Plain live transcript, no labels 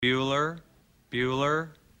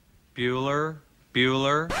Bueller, Bueller,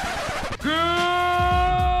 Bueller.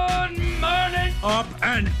 Good morning. Up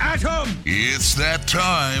and at 'em. It's that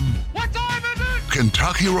time. What time is it?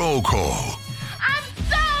 Kentucky Roll Call I'm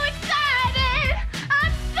so excited!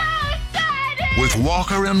 I'm so excited! with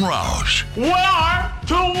Walker and Roush. We are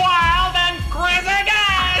two wild and crazy guys.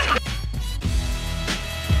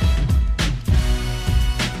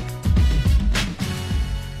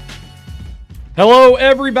 Hello,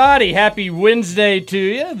 everybody. Happy Wednesday to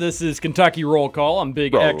you. This is Kentucky Roll Call on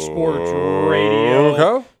Big X Sports Radio.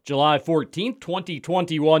 Okay. July 14th,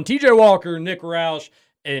 2021. TJ Walker, Nick Roush,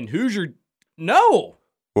 and Hoosier. No!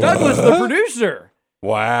 Douglas, the producer.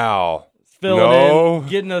 Wow. Filling in,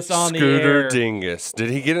 getting us on the Scooter air. Dingus. Did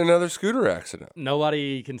he get another scooter accident?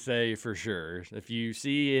 Nobody can say for sure. If you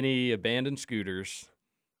see any abandoned scooters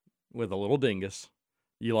with a little dingus,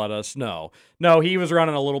 you let us know. No, he was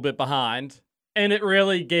running a little bit behind. And it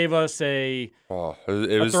really gave us a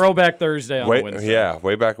It was throwback Thursday on Wednesday. Yeah,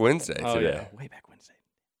 way back Wednesday Oh, today. yeah. Way back Wednesday.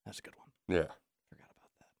 That's a good one. Yeah. Forgot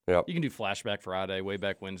about that. Yep. You can do Flashback Friday, way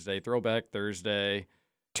back Wednesday, Throwback Thursday.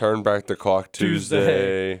 Turn back the clock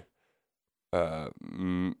Tuesday.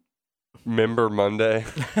 Member Monday.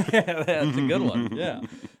 That's a good one. Yeah,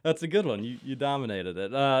 that's a good one. You dominated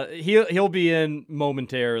it. He'll be in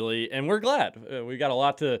momentarily, and we're glad. We got a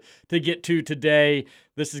lot to get to today.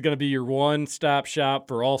 This is going to be your one-stop shop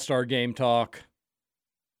for All-Star Game talk.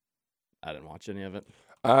 I didn't watch any of it.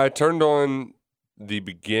 I turned on the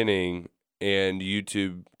beginning, and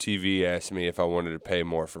YouTube TV asked me if I wanted to pay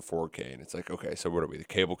more for 4K. And it's like, okay, so what are we, the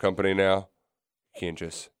cable company now? You can't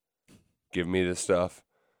just give me this stuff.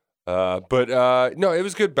 But no, it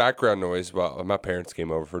was good background noise while my parents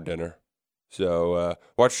came over for dinner. So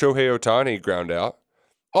watched Shohei Ohtani ground out.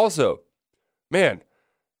 Also, man,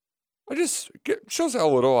 shows how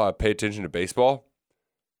little I pay attention to baseball.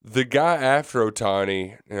 The guy after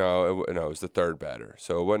Ohtani, it was the third batter,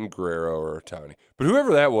 so it wasn't Guerrero or Ohtani. But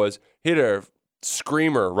whoever that was hit a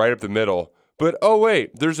screamer right up the middle. But, oh,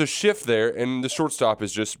 wait, there's a shift there, and the shortstop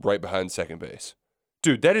is just right behind second base.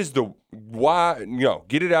 Dude, that is why,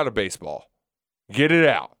 get it out of baseball. Get it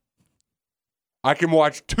out. I can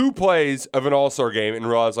watch 2 plays of an All-Star game and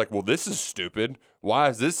realize, well, this is stupid. Why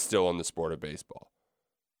is this still in the sport of baseball?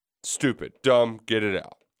 Stupid, dumb, get it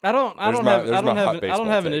out. I don't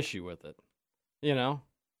have an issue with it. Yeah,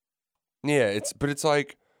 it's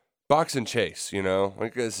like box and chase,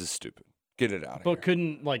 this is stupid. Get it out of here. But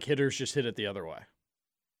couldn't hitters just hit it the other way?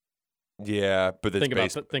 Yeah, but think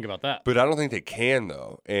about that. But I don't think they can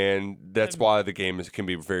though, and that's why the game can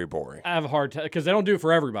be very boring. I have a hard time because they don't do it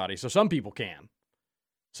for everybody. So some people can.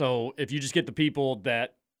 So if you just get the people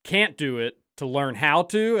that can't do it to learn how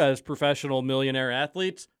to as professional millionaire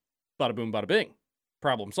athletes, bada boom, bada bing,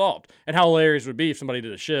 problem solved. And how hilarious would it be if somebody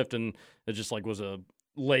did a shift and it just was a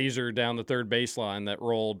laser down the third baseline that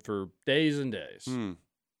rolled for days and days.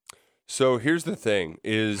 So here's the thing: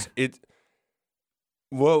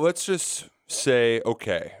 let's just say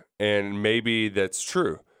okay, and maybe that's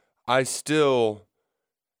true. I'm still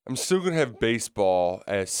gonna have baseball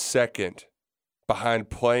as second behind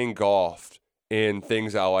playing golf and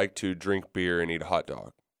things I like to drink beer and eat a hot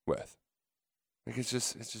dog with. It's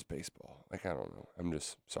just baseball. I don't know. I'm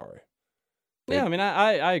just sorry. Yeah,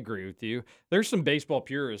 I agree with you. There's some baseball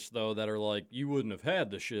purists, though, that are like, you wouldn't have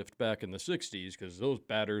had the shift back in the 60s because those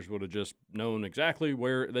batters would have just known exactly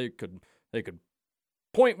where they could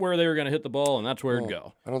point where they were going to hit the ball, and that's where it'd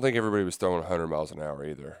go. I don't think everybody was throwing 100 miles an hour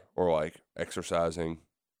either, or exercising.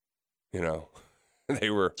 They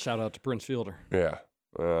were. Shout out to Prince Fielder. Yeah.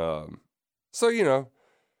 So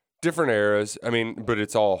different eras. But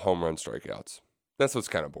it's all home run strikeouts. That's what's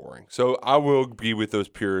kind of boring. So I will be with those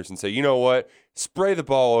purists and say, you know what? Spray the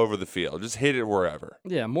ball over the field. Just hit it wherever.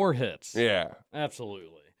 Yeah, more hits. Yeah.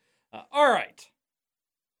 Absolutely. All right.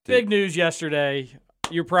 Big news yesterday.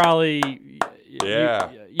 You're probably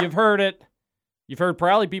you've heard it. You've heard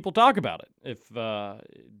probably people talk about it. If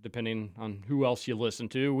depending on who else you listen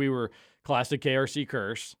to, we were classic KRC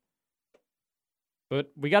curse.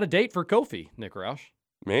 But we got a date for Kofi, Nick Roush.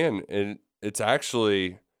 Man, it's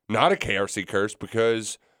actually not a KRC curse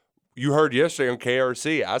because you heard yesterday on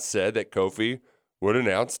KRC, I said that Kofi would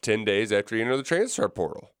announce 10 days after he entered the transfer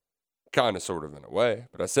portal. Kind of, sort of, in a way.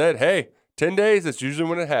 But I said, hey, 10 days, that's usually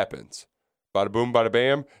when it happens. Bada boom, bada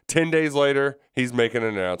bam. 10 days later, he's making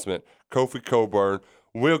an announcement. Kofi Coburn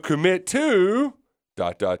will commit to ...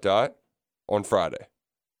 on Friday.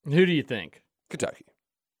 Who do you think? Kentucky.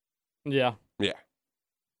 Yeah. Yeah.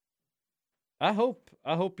 I hope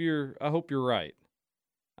you're right.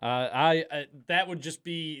 That would just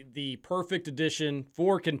be the perfect addition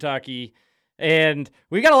for Kentucky, And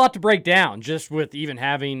we got a lot to break down just with even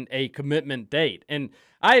having a commitment date. And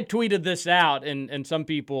I had tweeted this out, and some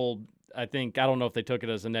people, I don't know if they took it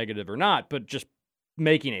as a negative or not, but just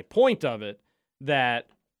making a point of it that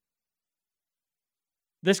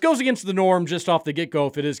this goes against the norm just off the get-go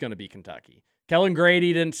if it is going to be Kentucky. Kellen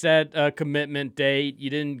Grady didn't set a commitment date.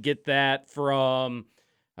 You didn't get that from,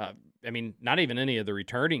 not even any of the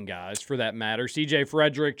returning guys for that matter. CJ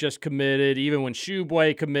Frederick just committed. Even when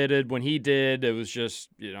Shubway committed, when he did, it was just,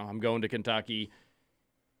 I'm going to Kentucky.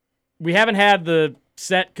 We haven't had the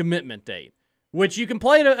set commitment date, which you can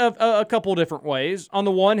play it a couple different ways. On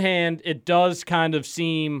the one hand, it does kind of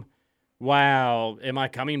seem, wow, am I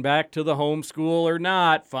coming back to the home school or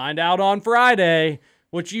not? Find out on Friday,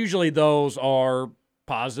 which usually those are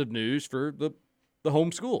positive news for the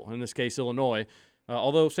home school, in this case, Illinois.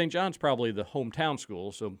 Although St. John's probably the hometown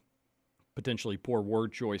school, so potentially poor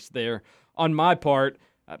word choice there. On my part,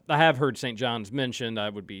 I have heard St. John's mentioned. I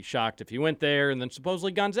would be shocked if he went there. And then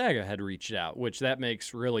supposedly Gonzaga had reached out, which that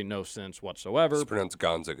makes really no sense whatsoever. It's pronounced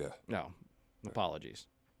Gonzaga. No, apologies.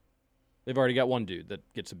 They've already got one dude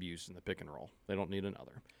that gets abused in the pick and roll. They don't need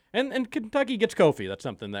another. And Kentucky gets Kofi. That's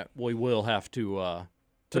something that we will have to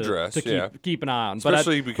address. Keep an eye on,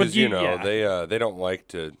 especially because they don't like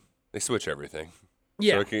to. They switch everything.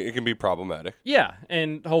 Yeah, so it can be problematic. Yeah,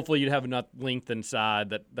 and hopefully you'd have enough length inside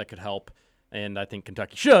that could help. And I think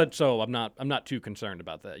Kentucky should, so I'm not too concerned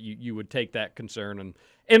about that. You would take that concern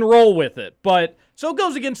and roll with it. But so it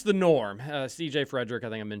goes against the norm. CJ Frederick, I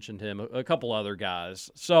think I mentioned him, a couple other guys.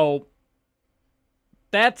 So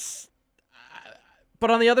that's but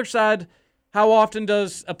on the other side, how often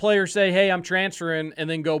does a player say, "Hey, I'm transferring," and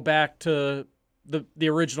then go back to the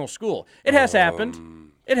original school? It has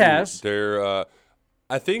happened. It has.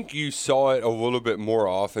 I think you saw it a little bit more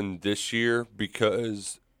often this year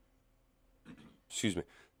because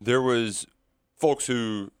there was folks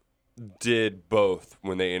who did both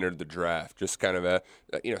when they entered the draft. Just kind of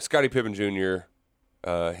Scottie Pippen Jr.,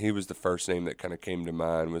 he was the first name that kind of came to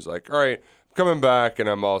mind, was like, all right, I'm coming back, and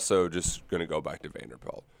I'm also just going to go back to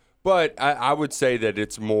Vanderbilt. But I would say that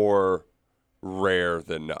it's more rare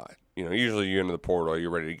than not. Usually you enter the portal,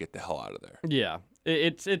 you're ready to get the hell out of there. Yeah.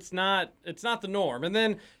 It's not the norm. And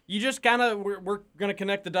then you just kind of we're going to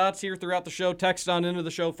connect the dots here throughout the show. Text on into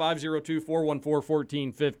the show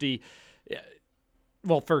 502-414-1450.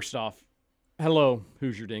 Well, first off, hello,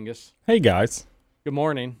 Hoosier Dingus. Hey guys. Good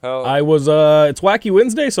morning. Oh. I was it's Wacky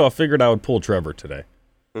Wednesday, so I figured I would pull Trevor today.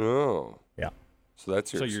 Oh. Yeah. So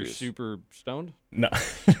that's your you're excuse. super stoned? No.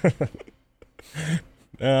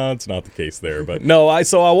 No, it's not the case there, but no, I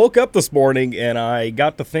woke up this morning and I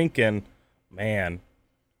got to thinking, man,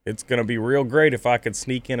 it's going to be real great if I could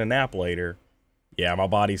sneak in a nap later. Yeah, my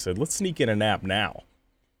body said, let's sneak in a nap now.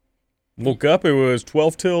 Woke up, it was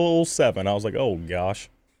 12 till 7. I was like, oh, gosh.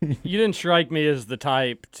 You didn't strike me as the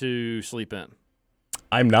type to sleep in.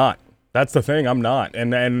 I'm not. That's the thing, I'm not.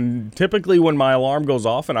 And typically when my alarm goes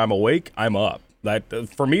off and I'm awake, I'm up. That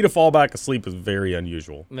for me to fall back asleep is very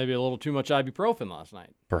unusual. Maybe a little too much ibuprofen last night.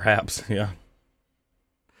 Perhaps, yeah.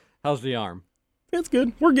 How's the arm? It's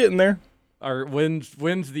good. We're getting there. Or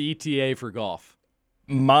when's the ETA for golf?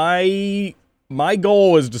 My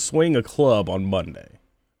goal is to swing a club on Monday.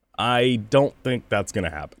 I don't think that's going to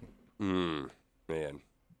happen. Man.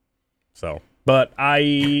 So, but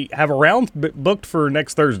I have a round booked for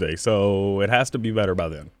next Thursday, so it has to be better by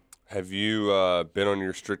then. Have you been on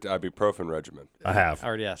your strict ibuprofen regimen? I have. I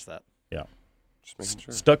already asked that. Yeah. Just making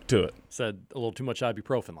sure. Stuck to it. Said a little too much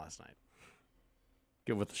ibuprofen last night.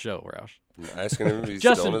 Get with the show, Roush. I'm asking him if he's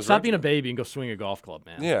still on Justin, his stop being a regimen. baby and go swing a golf club,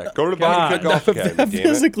 man. Yeah, go to the Bobby Cook Golf Academy, I damn it.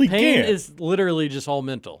 physically Pain can't. is literally just all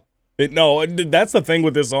mental. No, that's the thing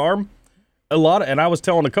with this arm. And I was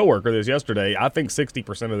telling a coworker this yesterday, I think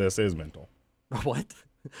 60% of this is mental. What?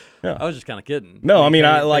 Yeah. I was just kind of kidding. No, I mean,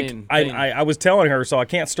 Pain. I was telling her, so I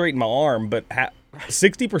can't straighten my arm, but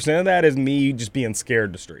 60% of that is me just being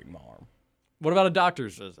scared to straighten my arm. What about a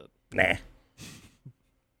doctor's visit? Nah.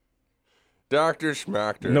 Dr.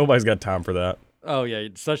 Schmachter. Nobody's got time for that. Oh, yeah,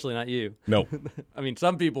 especially not you. Nope. I mean,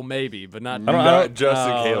 some people maybe, but not Not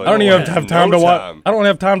Justin No. Caleb. I don't even have time No to watch. time. I don't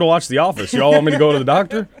have time to watch The Office. Y'all want me to go to the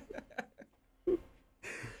doctor?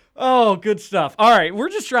 Oh, good stuff. All right, we're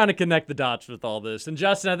just trying to connect the dots with all this. And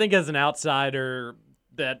Justin, I think as an outsider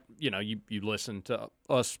that, you listen to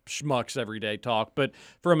us schmucks every day talk, but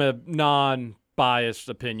from a non-biased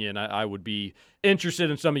opinion, I would be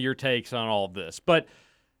interested in some of your takes on all of this. But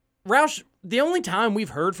Roush, the only time we've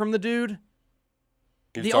heard from the dude,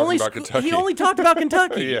 He's talking about Kentucky. he only talked about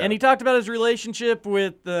Kentucky. Yeah. And he talked about his relationship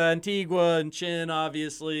with Antigua and Chin,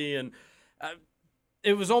 obviously. And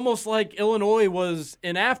it was almost like Illinois was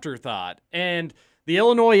an afterthought. And the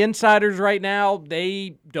Illinois insiders right now,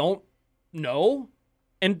 they don't know.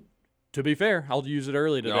 And to be fair, I'll use it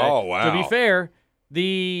early today. Oh, wow. To be fair,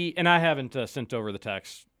 and I haven't sent over the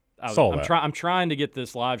text. I'm trying to get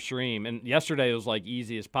this live stream. And yesterday it was like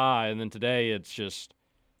easy as pie. And then today it's just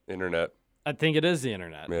Internet. I think it is the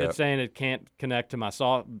internet. Yeah. It's saying it can't connect to my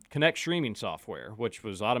Connect streaming software, which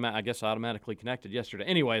was automatically connected yesterday.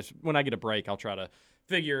 Anyways, when I get a break, I'll try to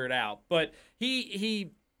figure it out. But he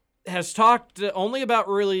has talked only about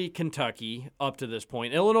really Kentucky up to this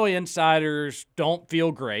point. Illinois insiders don't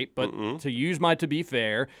feel great, but to be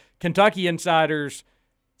fair, Kentucky insiders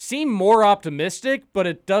seem more optimistic, but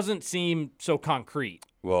it doesn't seem so concrete.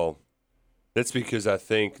 Well, that's because I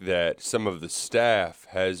think that some of the staff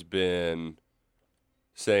has been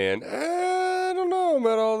saying, I don't know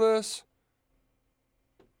about all this.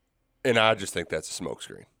 And I just think that's a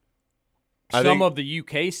smokescreen. Some of the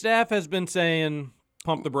UK staff has been saying,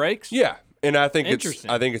 pump the brakes? Yeah. And I think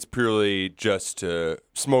Interesting. it's purely just to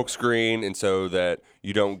smokescreen, and so that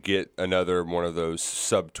you don't get another one of those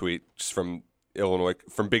subtweets from Illinois,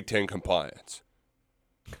 from Big Ten compliance.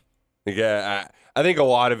 Yeah, I think a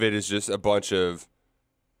lot of it is just a bunch of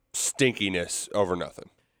stinkiness over nothing.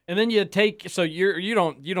 And then you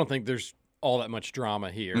don't think there's all that much drama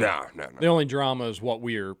here. No. The only drama is what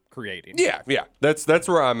we're creating. Yeah. That's Could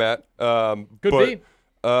where I'm at. be.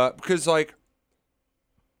 Because like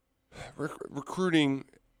recruiting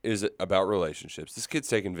is about relationships. This kid's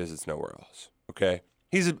taking visits nowhere else. Okay,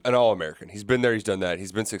 he's an All-American. He's been there. He's done that.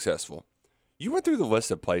 He's been successful. You went through the list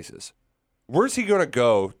of places. Where's he going to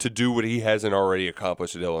go to do what he hasn't already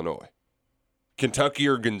accomplished at Illinois? Kentucky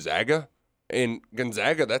or Gonzaga? And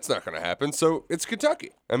Gonzaga, that's not going to happen. So it's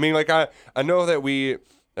Kentucky. I mean, like I know that we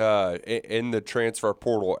in the transfer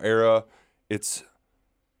portal era, it's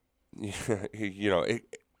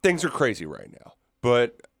things are crazy right now.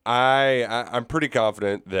 But I'm pretty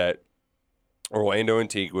confident that Orlando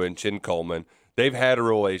Antigua and Chin Coleman, they've had a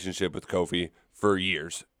relationship with Kofi for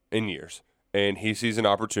years and years. And he sees an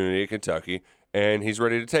opportunity at Kentucky, and he's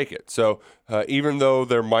ready to take it. So even though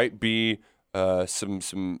there might be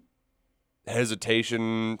some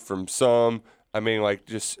hesitation from some, I mean, like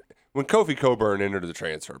just when Kofi Coburn entered the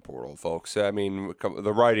transfer portal, folks, I mean,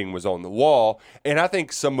 the writing was on the wall. And I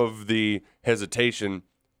think some of the hesitation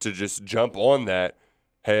to just jump on that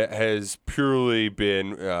has purely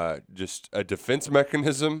been just a defense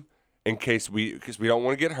mechanism because we don't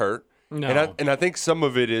want to get hurt. No. And I think some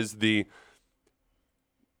of it is the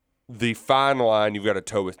fine line you've got to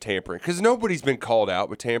toe with tampering, because nobody's been called out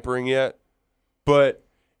with tampering yet. But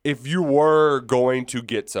if you were going to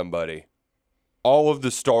get somebody, all of the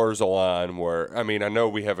stars align where, I mean, I know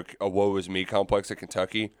we have a woe is me complex at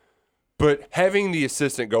Kentucky, but having the two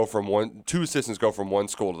assistants go from one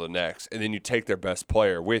school to the next, and then you take their best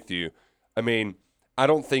player with you, I mean, I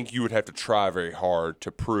don't think you would have to try very hard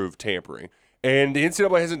to prove tampering. And the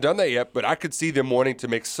NCAA hasn't done that yet, but I could see them wanting to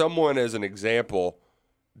make someone as an example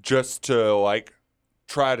just to, like,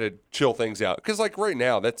 try to chill things out. Because, like, right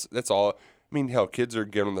now, that's all. I mean, hell, kids are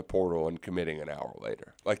getting on the portal and committing an hour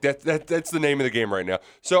later. Like, that's the name of the game right now.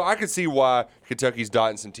 So I could see why Kentucky's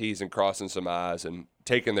dotting some T's and crossing some I's and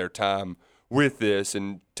taking their time with this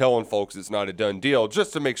and telling folks it's not a done deal,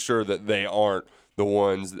 just to make sure that they aren't the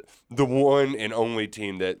one and only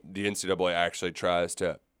team that the NCAA actually tries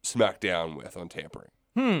to smack down with on tampering.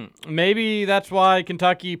 Maybe that's why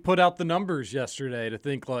Kentucky put out the numbers yesterday, to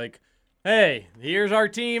think like, hey, here's our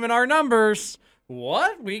team and our numbers.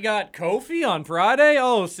 What? We got Kofi on Friday?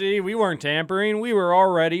 Oh, see, we weren't tampering. We were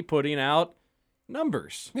already putting out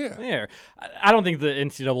numbers. Yeah. There. I don't think the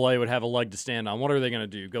NCAA would have a leg to stand on. What are they going to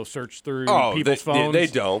do? Go search through people's phones? They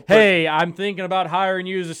don't. Hey, I'm thinking about hiring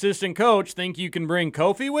you as assistant coach. Think you can bring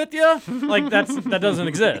Kofi with you? Like, that doesn't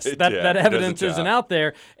exist. That evidence isn't out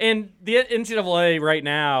there. And the NCAA right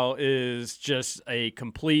now is just a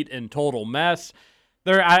complete and total mess.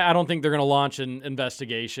 I don't think they're going to launch an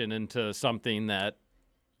investigation into something that,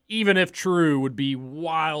 even if true, would be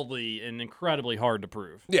wildly and incredibly hard to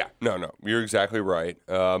prove. Yeah, no, you're exactly right.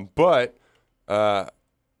 But I'm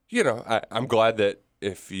glad that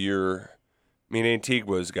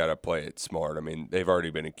Antigua's got to play it smart. I mean, they've already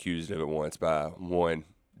been accused of it once by one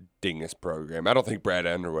dingus program. I don't think Brad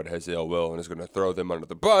Underwood has ill will and is going to throw them under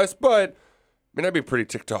the bus, but I mean, I'd be pretty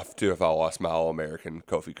ticked off too if I lost my All-American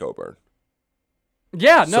Kofi Coburn.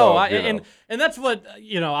 Yeah, no, So, and that's what,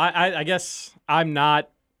 I guess I'm not.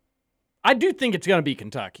 I do think it's going to be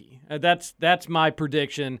Kentucky. That's my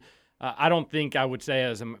prediction. I don't think I would say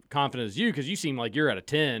as confident as you because you seem like you're at a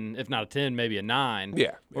 10, if not a 10, maybe a 9.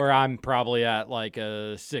 Yeah. Where I'm probably at like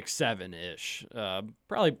a 6, 7-ish.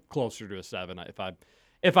 Probably closer to a 7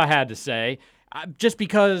 if I had to say. Just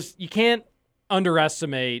because you can't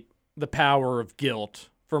underestimate the power of guilt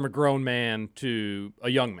from a grown man to a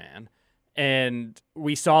young man. And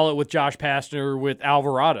we saw it with Josh Pastner with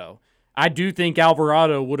Alvarado. I do think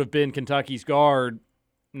Alvarado would have been Kentucky's guard,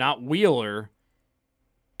 not Wheeler,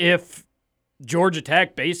 if Georgia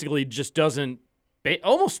Tech basically just doesn't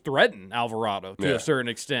almost threaten Alvarado to a certain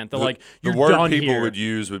extent. They're you're the word done people here. would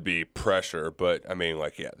use would be pressure, but I mean,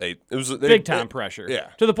 it was Big time pressure. Yeah.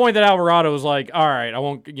 To the point that Alvarado was like, all right, I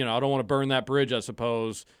won't, I don't want to burn that bridge, I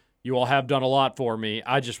suppose. You all have done a lot for me.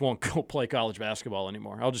 I just won't go play college basketball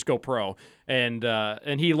anymore. I'll just go pro. And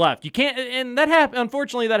he left. You can't, and that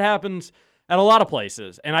unfortunately, that happens at a lot of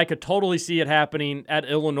places. And I could totally see it happening at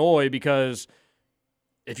Illinois because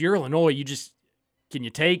if you're Illinois, can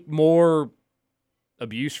you take more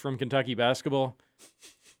abuse from Kentucky basketball?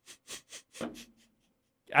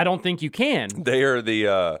 I don't think you can. They are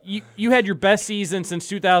the you had your best season since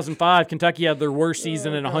 2005. Kentucky had their worst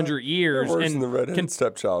season in 100 years. worse and than the redheaded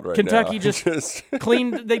stepchild right Kentucky now. just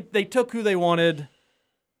cleaned. They took who they wanted.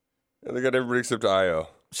 They got everybody except Io.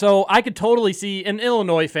 So I could totally see, and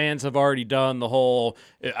Illinois fans have already done the whole,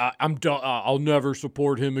 I'm done. I'll never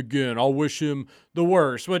support him again. I'll wish him the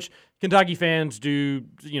worst, which Kentucky fans do,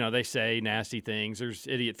 they say nasty things. There's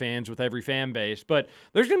idiot fans with every fan base. But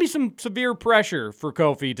there's going to be some severe pressure for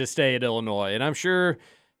Kofi to stay at Illinois, and I'm sure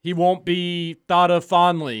he won't be thought of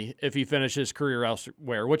fondly if he finishes his career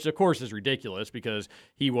elsewhere, which, of course, is ridiculous because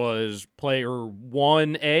he was player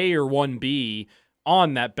 1A or 1B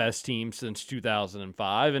on that best team since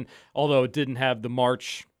 2005. And although it didn't have the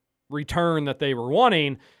March return that they were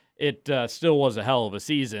wanting, it still was a hell of a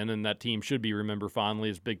season, and that team should be remembered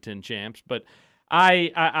fondly as Big Ten champs. But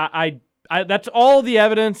I that's all the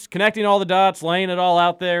evidence, connecting all the dots, laying it all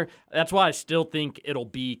out there. That's why I still think it'll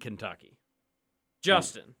be Kentucky.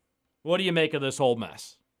 Justin, what do you make of this whole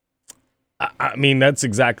mess? I mean, that's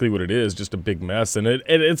exactly what it is, just a big mess, and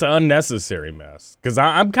it's an unnecessary mess. Because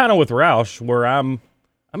I'm kind of with Roush, where I'm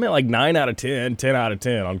at like 9 out of 10, 10 out of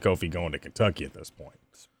 10 on Kofi going to Kentucky at this point.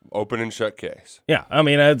 Open and shut case. Yeah, I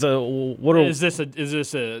mean, Is this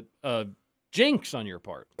a jinx on your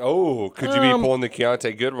part? Oh, could you be pulling the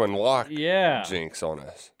Keontae Goodwin lock jinx on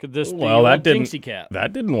us? Could this be that didn't jinxie cat?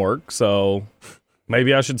 That didn't work, so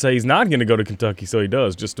maybe I should say he's not going to go to Kentucky, so he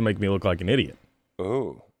does, just to make me look like an idiot.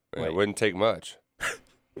 Oh. It wouldn't take much.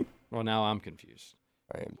 Well, now I'm confused.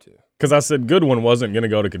 I am too. Because I said Goodwin wasn't going to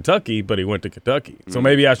go to Kentucky, but he went to Kentucky. So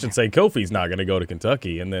maybe I should say Kofi's not going to go to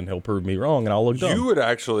Kentucky, and then he'll prove me wrong, and I'll look dumb. You would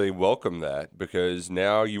actually welcome that because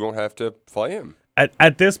now you won't have to play him.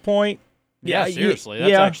 At this point, Yeah, seriously.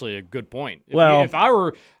 That's yeah. actually a good point. If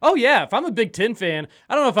I'm a Big Ten fan,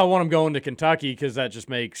 I don't know if I want him going to Kentucky because that just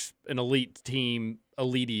makes an elite team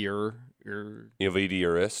elitier.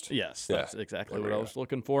 Elitiorist. Yes, that's exactly what I was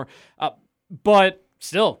looking for. But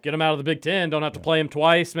still, get him out of the Big Ten. Don't have to play him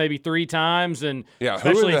twice, maybe 3 times. And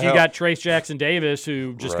especially if you got Trace Jackson Davis,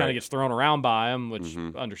 who just kind of gets thrown around by him, which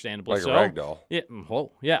understandably like so. a ragdoll. Yeah,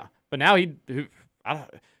 well, yeah. But now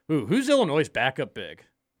who's Illinois' backup big?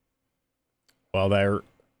 Well,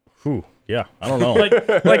 yeah, I don't know.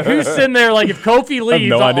 like who's sitting there? Like if Kofi leaves,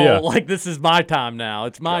 no idea. Like this is my time now.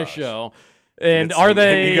 It's my show. And are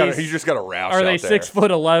they? You just got a Roush. Are they out there.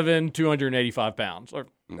 6'11", 285 pounds? Or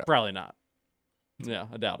probably not. Yeah,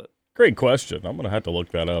 I doubt it. Great question. I'm gonna have to look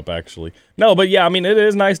that up. Actually, no, but yeah, I mean, it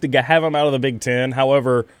is nice to have him out of the Big Ten.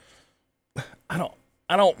 However, I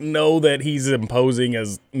don't know that he's imposing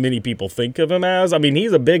as many people think of him as. I mean,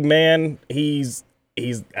 he's a big man. He's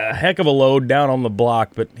a heck of a load down on the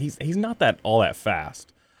block, but he's not all that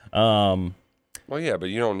fast. Well, yeah, but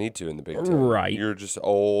you don't need to in the Big Ten. Right. You're just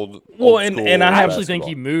old. Well, old school and I actually think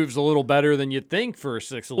he moves a little better than you'd think for a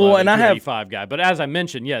 6'11", 285 guy. But as I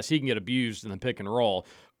mentioned, yes, he can get abused in the pick and roll.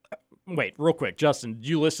 Wait, real quick, Justin, did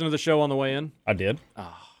you listen to the show on the way in? I did.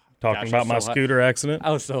 Oh, Talking about my scooter accident.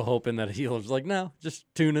 I was so hoping that he was like, no, just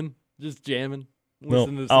tuning, just jamming. Well,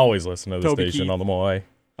 I always listen to the Toby station Keith. on the way.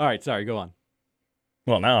 All right, sorry, go on.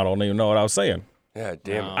 Well, now I don't even know what I was saying. Yeah,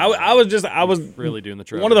 damn it. I was really doing the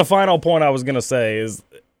trick. One of the final point I was going to say is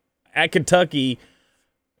at Kentucky,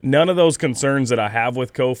 none of those concerns that I have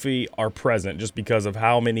with Kofi are present just because of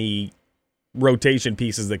how many rotation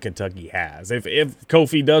pieces that Kentucky has. If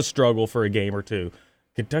Kofi does struggle for a game or two,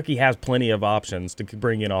 Kentucky has plenty of options to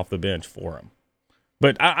bring in off the bench for him.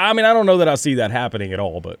 But, I mean, I don't know that I see that happening at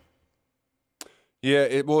all. But yeah,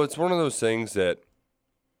 it's one of those things that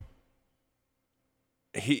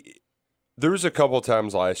There was a couple of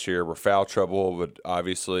times last year where foul trouble would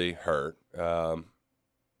obviously hurt. And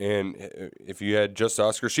if you had just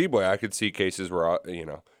Oscar Tshiebwe, I could see cases where,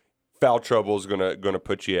 foul trouble is gonna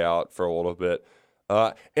put you out for a little bit.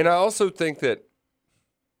 And I also think that,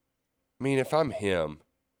 if I'm him,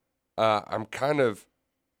 I'm kind of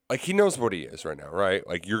like, he knows what he is right now, right?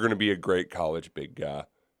 Like, you're going to be a great college big guy.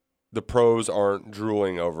 The pros aren't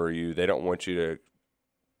drooling over you. They don't want you to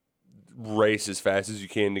race as fast as you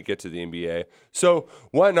can to get to the NBA. So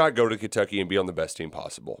why not go to Kentucky and be on the best team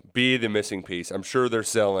possible? Be the missing piece. I'm sure they're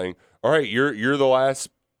selling, all right, you're the last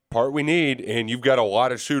part we need, and you've got a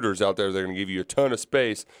lot of shooters out there that are going to give you a ton of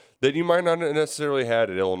space that you might not necessarily had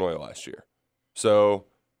at Illinois last year. So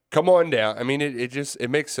come on down. It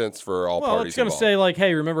makes sense for all parties. Well, it's going to involved. say, like,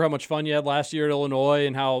 hey, remember how much fun you had last year at Illinois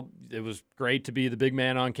and how it was great to be the big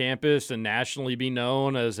man on campus and nationally be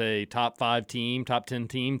known as a top 5 team, top 10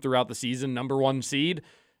 team throughout the season, number 1 seed.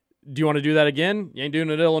 Do you want to do that again? You ain't doing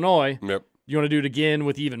it at Illinois. Yep. You want to do it again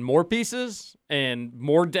with even more pieces and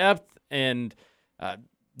more depth and Cal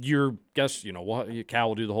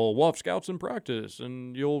will do the whole, well, scouts in practice,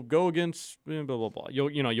 and you'll go against blah, blah, blah.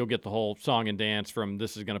 You'll get the whole song and dance from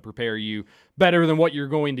this is going to prepare you better than what you're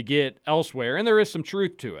going to get elsewhere, and there is some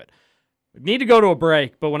truth to it. We need to go to a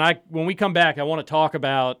break, but when we come back, I want to talk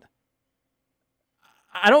about,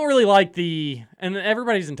 I don't really like and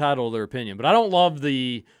everybody's entitled to their opinion, but I don't love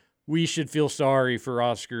we should feel sorry for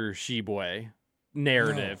Oscar Tshiebwe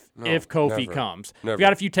narrative if Kofi never, comes. never. We've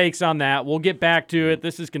got a few takes on that. We'll get back to it.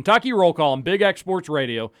 This is Kentucky Roll Call on Big X Sports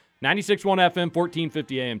Radio, 96.1 FM,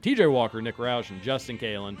 1450 AM. TJ Walker, Nick Roush, and Justin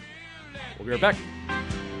Kalen. We'll be right back.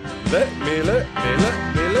 Let me.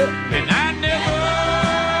 And I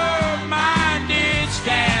never minded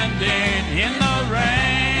standing in the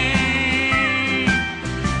rain,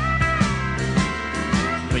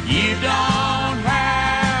 but you don't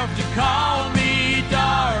have to call me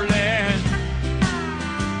darling.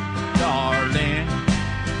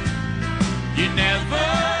 You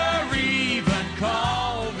never even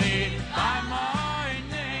call me by my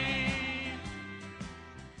name.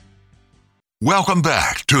 Welcome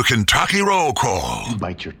back to Kentucky Roll Call. You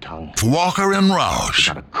bite your tongue. Walker and He's Roush.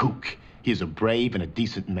 not a kook. He's a brave and a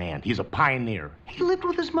decent man. He's a pioneer. He lived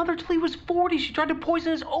with his mother till he was 40. She tried to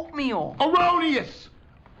poison his oatmeal. Erroneous!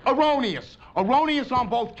 Erroneous! Erroneous on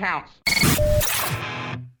both counts.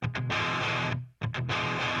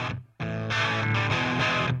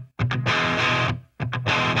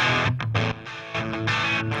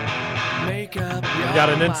 We got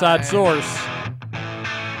an inside source.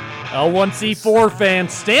 L1C4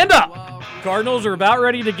 fans, stand up. Cardinals are about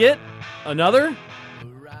ready to get another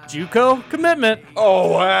JUCO commitment.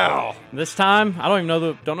 Oh, wow. This time, I don't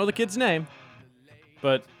know the kid's name,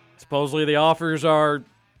 but supposedly the offers are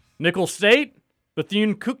Nicholls State,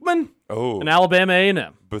 Bethune-Cookman, and Alabama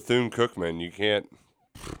A&M. Bethune-Cookman, you can't.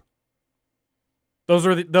 That's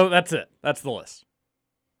it. That's the list.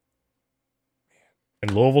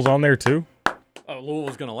 And Louisville's on there too? Oh,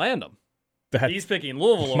 Louisville's going to land them. He's picking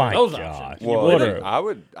Louisville over my those gosh. options. Well, I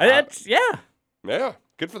would. Yeah,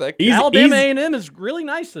 good for that kid. Alabama A&M is really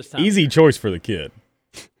nice this time. Easy choice for the kid.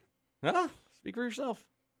 Speak for yourself.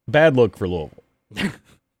 Bad look for Louisville. The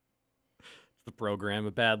program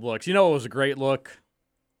of bad looks. You know what was a great look?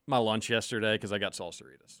 My lunch yesterday because I got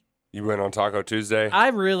salsaritas. You went on Taco Tuesday?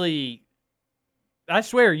 I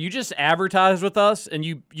swear, you just advertise with us and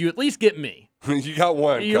you at least get me. You got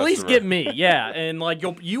one. You at least get me, yeah. And like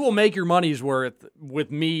you will make your money's worth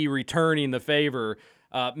with me returning the favor.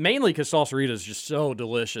 Mainly because salsarita is just so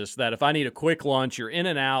delicious that if I need a quick lunch, you're in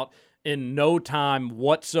and out in no time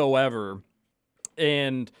whatsoever.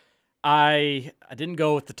 And I didn't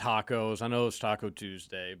go with the tacos. I know it's Taco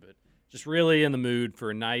Tuesday, but just really in the mood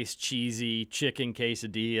for a nice cheesy chicken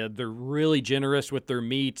quesadilla. They're really generous with their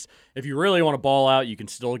meats. If you really want to ball out, you can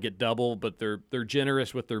still get double, but they're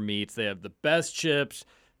generous with their meats. They have the best chips,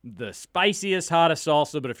 the spiciest, hottest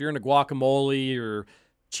salsa, but if you're into guacamole or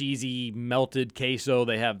cheesy melted queso,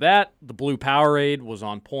 they have that. The blue Powerade was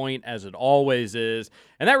on point, as it always is.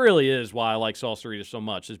 And that really is why I like salsaritas so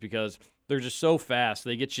much, is because they're just so fast.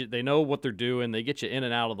 They know what they're doing. They get you in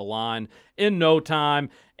and out of the line in no time.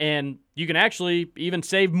 And you can actually even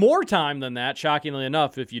save more time than that, shockingly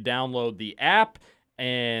enough, if you download the app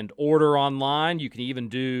and order online. You can even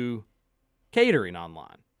do catering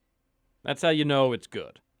online. That's how you know it's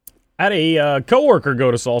good. I had a coworker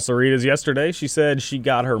go to Salsaritas yesterday. She said she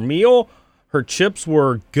got her meal. Her chips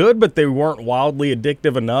were good, but they weren't wildly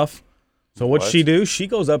addictive enough. So what'd she do? She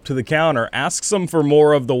goes up to the counter, asks them for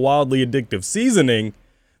more of the wildly addictive seasoning.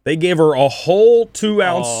 They gave her a whole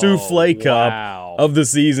 2-ounce souffle cup of the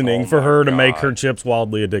seasoning Oh for my her to make God. her chips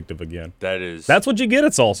wildly addictive again. That's That's what you get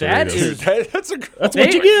at Salsa That Ritas. is- that's a That's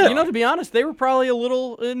what you get. You know, to be honest, they were probably a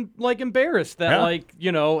little embarrassed that, Yeah. like,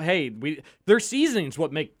 you know, hey, their seasoning's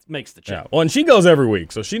what makes the chip. Yeah. Well, and she goes every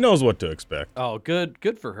week, so she knows what to expect. Oh, good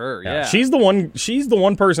for her. Yeah. She's the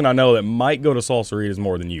one person I know that might go to Salsa Ritas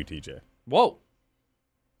more than you, TJ. Whoa.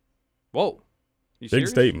 You Big serious?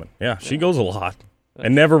 statement. Yeah, she goes a lot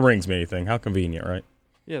and never brings me anything. How convenient, right?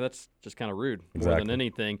 Yeah, that's just kind of rude more Exactly. than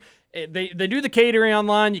anything. They do the catering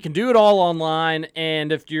online. You can do it all online.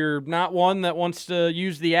 And if you're not one that wants to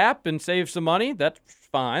use the app and save some money, that's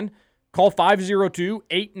fine. Call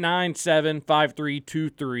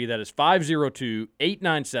 502-897-5323. That is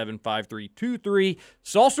 502-897-5323.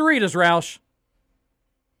 Salsaritas, Roush.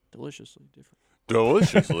 Deliciously different.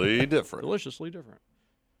 deliciously different. Deliciously different.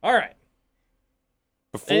 All right.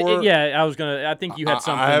 Before I think you had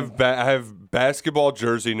something. I have basketball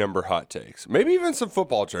jersey number hot takes. Maybe even some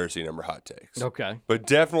football jersey number hot takes. Okay. But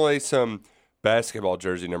definitely some basketball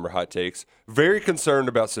jersey number hot takes. Very concerned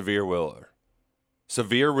about Severe Wheeler.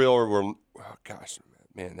 Severe Wheeler will, oh gosh,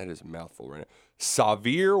 man, that is a mouthful right now.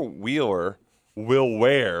 Severe Wheeler will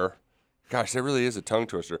wear, gosh, that really is a tongue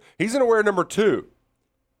twister. He's going to wear number 2.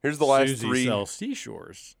 Here's the last Susie 3. sells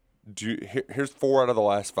seashores. Here's 4 out of the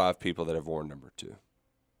last 5 people that have worn number 2.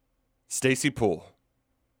 Stacy Poole,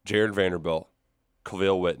 Jared Vanderbilt,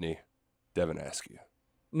 Khalil Whitney, Devin Askew.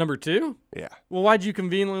 Number 2? Yeah. Well, why'd you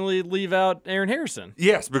conveniently leave out Aaron Harrison?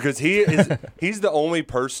 Yes, because he's the only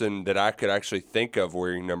person that I could actually think of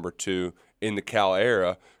wearing number 2 in the Cal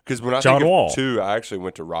era. Because when I John think Wall. of 2, I actually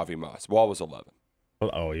went to Ravi Moss. Wall was 11.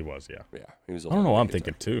 Oh, he was, yeah. Yeah, he was I 11. don't know. I'm at the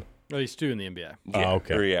thinking time. 2. Oh, he's 2 in the NBA. Yeah, Oh,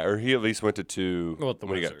 okay. Or he at least went to 2. With the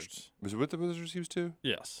when he got- Wizards. was it with the Wizards he was 2?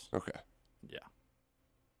 Yes. Okay. Yeah.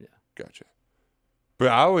 Gotcha. But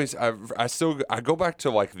I go back to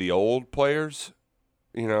like the old players,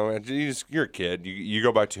 you know, and you're a kid. You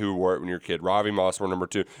go back to who wore it when you're a kid. Ravi Moss wore number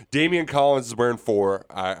 2. Damian Collins is wearing 4.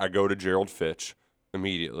 I go to Gerald Fitch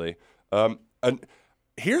immediately. And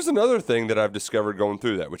here's another thing that I've discovered going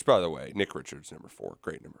through that, which by the way, Nick Richards, number 4,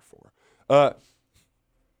 great number 4.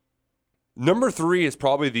 Number 3 is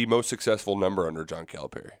probably the most successful number under John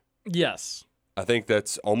Calipari. Yes. I think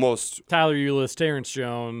that's almost Tyler Ulis, Terrence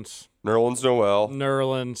Jones, Nerlens Noel,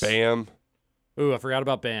 Nerlens. Bam. Ooh, I forgot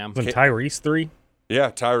about Bam. Wasn't Tyrese 3? Yeah,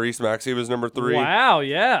 Tyrese Maxey was number 3. Wow,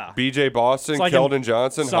 yeah. BJ Boston, It's like Keldon in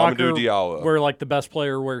Johnson, soccer Hamidou Diallo. where like the best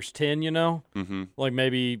player wears 10, you know? Mm-hmm. Like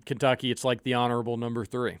maybe Kentucky, it's like the honorable number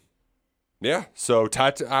 3. Yeah, so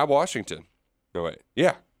Ty Washington. No, wait.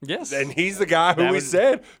 Yeah. Yes. And he's the guy who That we was-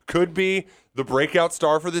 said could be the breakout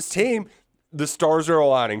star for this team. The stars are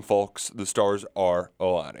aligning, folks. The stars are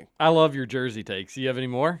aligning. I love your jersey takes. Do you have any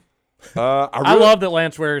more? I I love that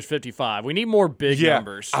Lance Ware is 55. We need more big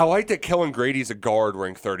numbers. I like that Kellen Grady's a guard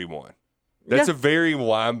wearing 31. That's Yeah. a very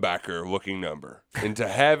linebacker-looking number. And to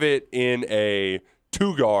have it in a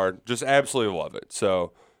 2-guard, just absolutely love it.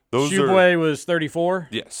 So those are... Shoeboy was 34.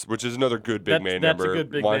 Yes, which is another good big man That's a number. good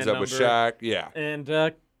big Lines man up with number. Shaq. Yeah. And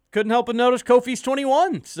couldn't help but notice Kofi's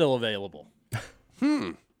 21 still available.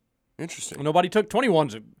 Interesting. Nobody took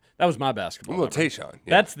 21s. That was my basketball Well, number. Tayshaun.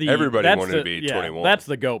 Yeah. That's Everybody that's wanted the- to be yeah, 21. That's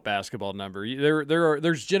the GOAT basketball number.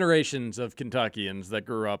 There's generations of Kentuckians that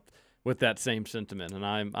grew up with that same sentiment, and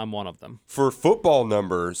I'm one of them. For football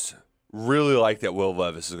numbers, really like that Will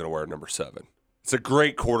Levis is going to wear number 7. It's a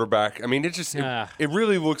great quarterback. I mean, it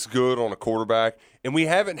really looks good on a quarterback. And we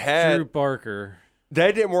haven't had Drew Barker.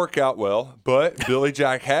 That didn't work out well, but Billy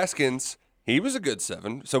Jack Haskins, he was a good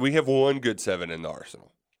 7. So we have one good 7 in the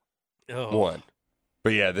arsenal. Oh. One.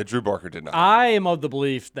 But yeah, the Drew Barker did not. I am of the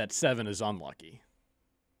belief that 7 is unlucky.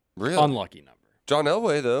 Really? Unlucky number. John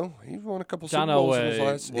Elway, though, he won a couple John Super Bowls in his Elway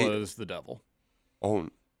last was the devil. Oh,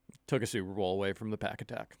 Took a Super Bowl away from the Pack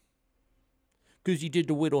Attack. Because he did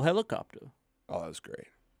the Whittle helicopter. oh, that was great.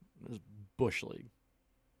 It was Bush League.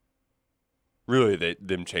 Really,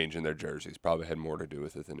 them changing their jerseys probably had more to do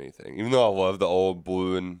with it than anything. Even though I love the old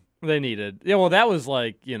blue and They needed. Yeah, well, that was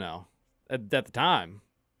like, you know, at the time,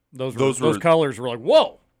 those were- colors were like,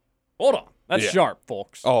 whoa, hold on. That's Yeah. sharp,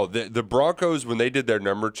 folks. oh, the Broncos when they did their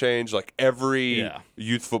number change, like every Yeah.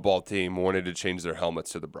 youth football team wanted to change their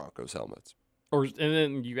helmets to the Broncos helmets. And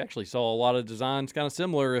then you actually saw a lot of designs kind of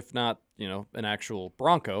similar, if not, you know, an actual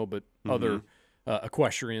Bronco, but other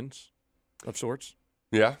equestrians of sorts.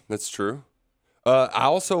 Yeah, that's true. I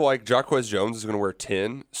also like Jacquez Jones is going to wear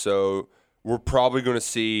 10, so we're probably going to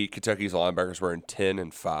see Kentucky's linebackers wearing 10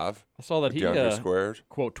 and 5. I saw that he DeAndre Squares.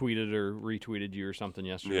 quote tweeted or retweeted you or something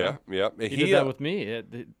yesterday. Yeah, yeah. He did that with me.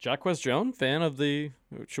 Jacquez Jones, fan of the.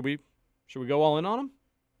 Should we go all in on him?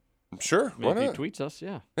 Sure, I mean, why if not? he tweets us,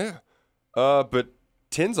 yeah. Yeah. But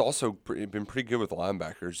 10's also been pretty good with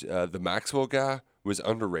linebackers. The Maxwell guy was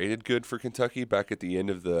underrated good for Kentucky back at the end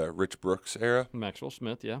of the Rich Brooks era. Maxwell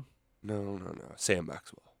Smith, yeah. No. Sam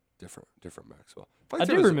Maxwell. Different Maxwell. I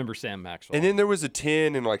do remember Sam Maxwell. And then there was a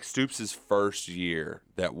 10 in like Stoops' first year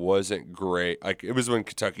that wasn't great. Like it was when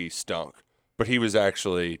Kentucky stunk, but he was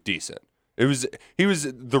actually decent. He was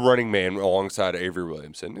the running man alongside Avery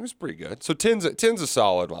Williamson. It was pretty good. So 10's a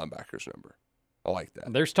solid linebackers number. I like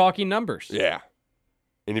that. There's talking numbers. Yeah.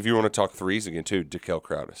 And if you want to talk threes again too, Dickel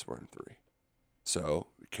Crowdis wearing 3. So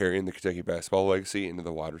carrying the Kentucky basketball legacy into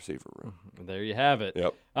the wide receiver room. There you have it.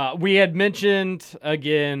 Yep. We had mentioned,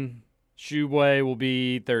 again, Shoeway will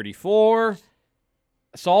be 34.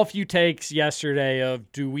 I saw a few takes yesterday of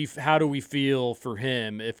how do we feel for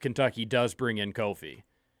him if Kentucky does bring in Kofi?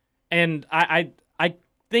 And I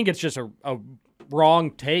think it's just a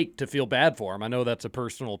wrong take to feel bad for him. I know that's a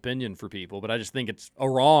personal opinion for people, but I just think it's a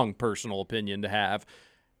wrong personal opinion to have.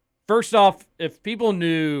 First off, if people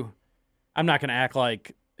knew, I'm not going to act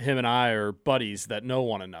like him and I are buddies that know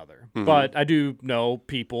one another, but I do know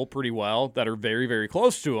people pretty well that are very, very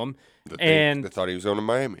close to him. They thought he was going to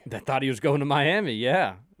Miami. That thought he was going to Miami,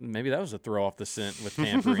 yeah. Maybe that was a throw off the scent with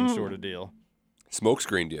tampering sort of deal. Smoke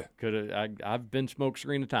screened you. I've been smoke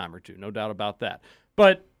screened a time or two, no doubt about that.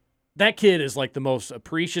 But that kid is like the most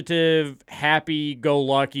appreciative,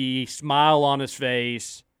 happy-go-lucky, smile on his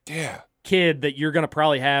face kid that you're going to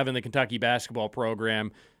probably have in the Kentucky basketball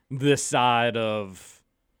program this side of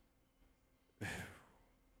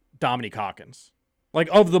Dominique Hawkins. Like,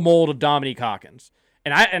 of the mold of Dominique Hawkins.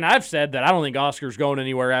 And I've said that I don't think Oscar's going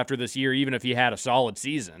anywhere after this year, even if he had a solid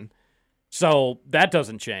season. So that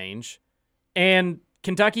doesn't change. And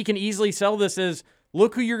Kentucky can easily sell this as,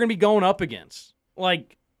 look who you're going to be going up against.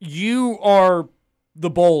 Like, you are the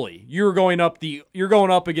bully. You're going up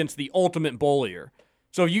against the ultimate bullier.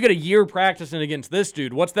 So if you get a year practicing against this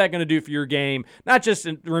dude, what's that going to do for your game? Not just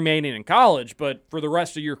remaining in college, but for the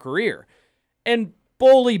rest of your career. And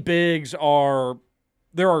bully bigs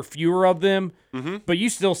there are fewer of them, but you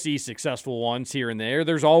still see successful ones here and there.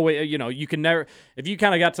 There's always, you can never, if you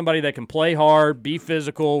kind of got somebody that can play hard, be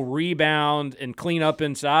physical, rebound, and clean up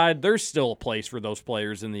inside, there's still a place for those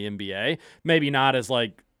players in the NBA. Maybe not as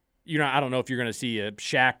I don't know if you're going to see a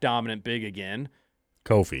Shaq dominant big again.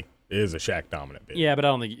 Kofi is a Shaq dominant big. Yeah, but I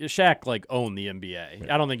don't think Shaq owned the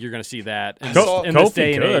NBA. I don't think you're going to see that in this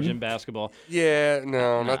day and age in basketball. Yeah,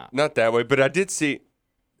 no, not that way. But I did see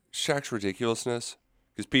Shaq's ridiculousness.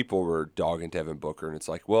 Because people were dogging Devin Booker, and it's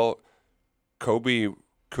like, well, Kobe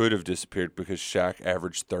could have disappeared because Shaq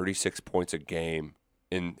averaged 36 points a game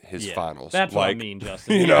in his finals. That's what I mean,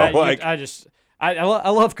 Justin. I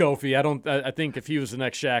love Kofi. I think if he was the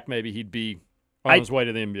next Shaq, maybe he'd be on his way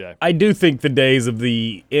to the NBA. I do think the days of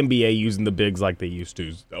the NBA using the bigs like they used to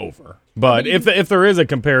is over. But if there is a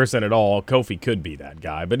comparison at all, Kofi could be that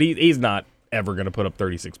guy. But he's not ever going to put up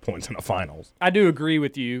 36 points in the finals. I do agree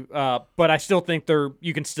with you, but I still think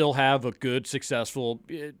you can still have a good, successful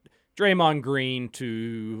Draymond Green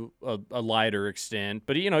to a lighter extent.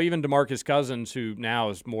 But, even DeMarcus Cousins, who now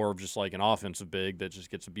is more of just like an offensive big that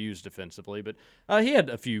just gets abused defensively. But he had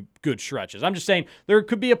a few good stretches. I'm just saying there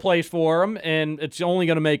could be a place for him, and it's only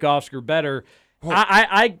going to make Oscar better.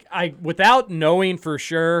 I without knowing for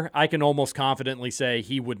sure, I can almost confidently say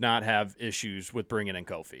he would not have issues with bringing in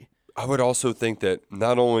Kofi. I would also think that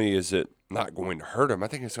not only is it not going to hurt him, I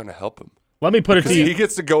think it's going to help him. Let me put it to you. He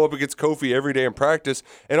gets to go up against Kofi every day in practice,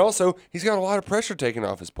 and also he's got a lot of pressure taken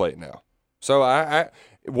off his plate now. So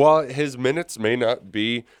while his minutes may not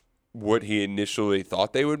be what he initially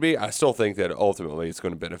thought they would be, I still think that ultimately it's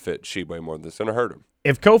going to benefit Sheboy more than it's going to hurt him.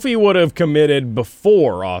 If Kofi would have committed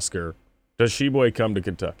before Oscar, does Sheboy come to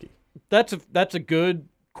Kentucky? That's a good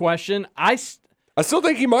question. I still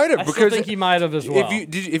think he might have. I think he might have as well.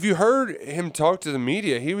 If you heard him talk to the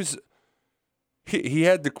media, he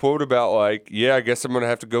had the quote about like, yeah, I guess I'm going to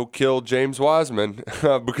have to go kill James Wiseman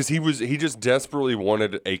because he just desperately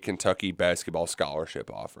wanted a Kentucky basketball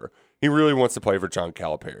scholarship offer. He really wants to play for John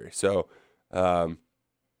Calipari. So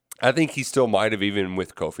I think he still might have, even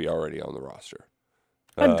with Kofi already on the roster.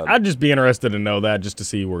 I'd just be interested to know that, just to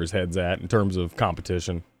see where his head's at in terms of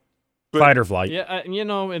competition. Fight or flight. Yeah,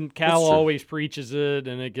 and Cal always preaches it,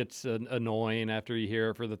 and it gets annoying after you hear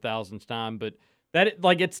it for the 1,000th time. But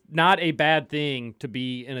it's not a bad thing to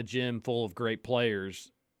be in a gym full of great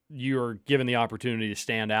players. You're given the opportunity to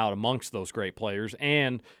stand out amongst those great players,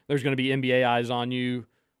 and there's going to be NBA eyes on you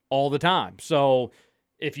all the time. So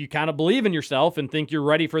if you kind of believe in yourself and think you're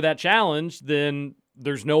ready for that challenge, then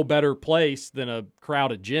there's no better place than a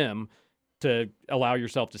crowded gym to allow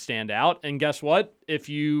yourself to stand out. And guess what? If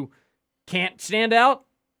you can't stand out,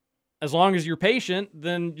 as long as you're patient,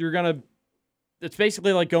 then you're going to – it's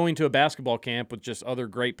basically like going to a basketball camp with just other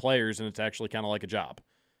great players, and it's actually kind of like a job.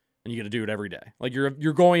 And you got to do it every day. Like you're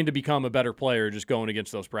going to become a better player just going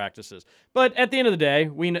against those practices. But at the end of the day,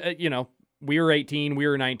 we were 18, we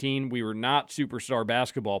were 19, we were not superstar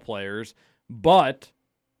basketball players, but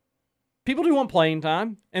people do want playing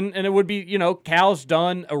time. And it would be, Cal's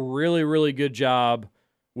done a really, really good job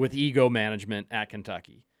with ego management at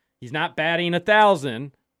Kentucky. He's not batting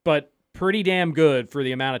 1,000, but pretty damn good for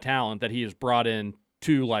the amount of talent that he has brought in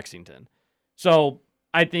to Lexington. So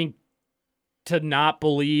I think to not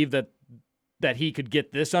believe that he could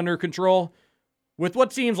get this under control with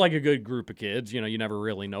what seems like a good group of kids, you never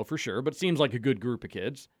really know for sure, but seems like a good group of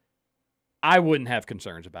kids, I wouldn't have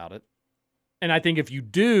concerns about it. And I think if you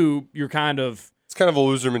do, you're kind of... It's kind of a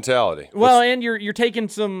loser mentality. Well, and you're taking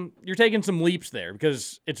some leaps there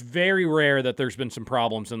because it's very rare that there's been some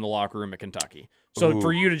problems in the locker room at Kentucky. So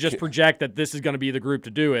for you to just project that this is going to be the group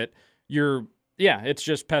to do it, it's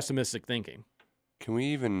just pessimistic thinking. Can we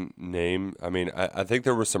even name? I mean, I think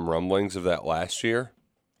there were some rumblings of that last year.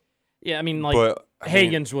 Yeah, I mean,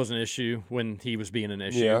 Hagen's was an issue when he was being an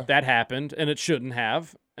issue. Yeah. That happened, and it shouldn't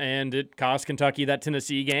have, and it cost Kentucky that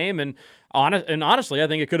Tennessee game. And honestly, I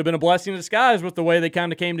think it could have been a blessing in disguise with the way they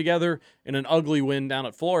kind of came together in an ugly win down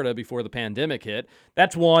at Florida before the pandemic hit.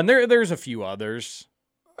 That's one. There's a few others.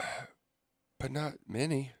 But not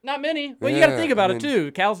many. Not many. Well, you got to think about it,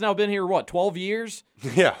 too. Cal's now been here, 12 years?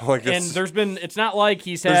 Yeah. And it's not like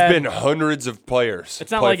there's been hundreds of players.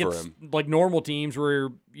 It's not like it's like normal teams where,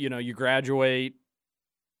 you graduate,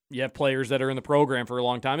 you have players that are in the program for a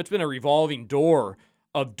long time. It's been a revolving door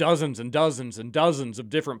of dozens and dozens and dozens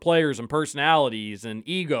of different players and personalities and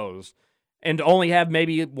egos. And to only have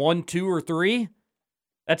maybe 1, 2, or 3,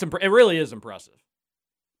 it really is impressive.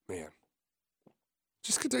 Man.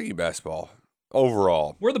 Just Kentucky basketball.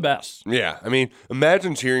 Overall, we're the best. Yeah, I mean,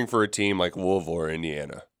 imagine cheering for a team like Louisville or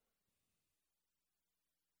Indiana.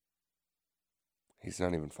 He's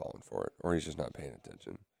not even falling for it, or he's just not paying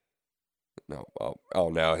attention. No,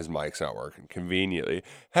 now his mic's not working conveniently.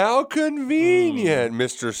 How convenient,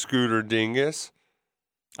 Mr. Scooter Dingus.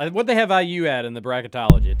 What'd they have IU at in the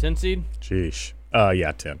bracketology? A 10 seed? Sheesh.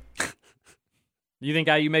 Yeah, 10. You think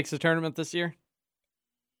IU makes the tournament this year?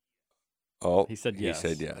 Oh, he said yes. He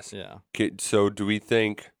said yes. Yeah. Okay, so do we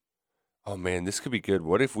think, oh man, this could be good.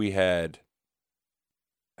 What if we had,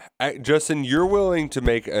 Justin, you're willing to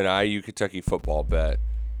make an IU Kentucky football bet.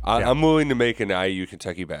 I'm willing to make an IU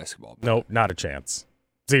Kentucky basketball bet. Nope, not a chance.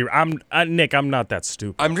 See, Nick, I'm not that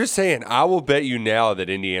stupid. I'm just saying, I will bet you now that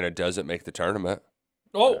Indiana doesn't make the tournament.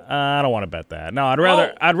 Oh, I don't want to bet that. No, I'd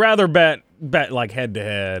rather bet like head to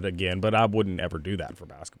head again, but I wouldn't ever do that for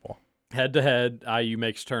basketball. Head to head, IU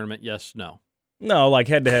makes tournament. Yes, no. No, like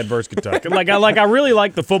head to head versus Kentucky. I really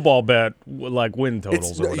like the football bet, like win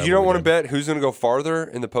totals or whatever. You don't want to bet who's going to go farther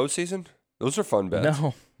in the postseason? Those are fun bets.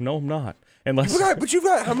 No, I'm not. Unless, but you've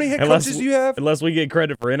got how many head coaches do you have? Unless we get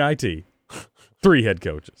credit for NIT, 3 head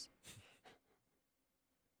coaches.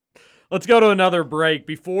 Let's go to another break.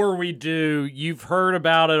 Before we do, you've heard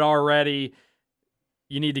about it already.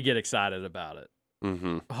 You need to get excited about it.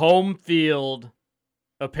 Mm-hmm. Home Field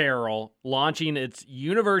Apparel launching its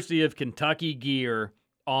University of Kentucky gear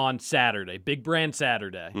on Saturday, Big Brand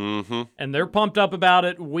Saturday. Mm-hmm. And they're pumped up about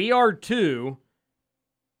it. We are too.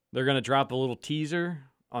 They're going to drop a little teaser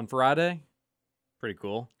on Friday. Pretty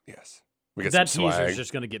cool. Yes. We got that some teaser swag. is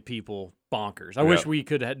just going to get people bonkers. I wish we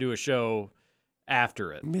could do a show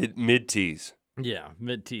after it. Mid tease. Yeah,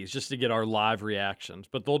 mid tease, just to get our live reactions.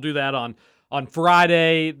 But they'll do that on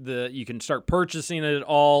Friday. You can start purchasing it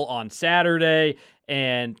all on Saturday.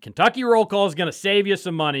 And Kentucky Roll Call is going to save you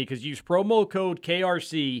some money because use promo code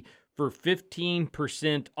KRC for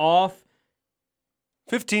 15% off.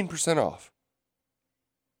 15% off.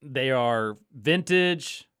 They are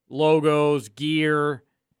vintage logos, gear.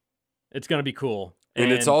 It's going to be cool.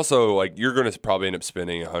 And it's also like you're going to probably end up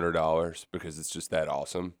spending $100 because it's just that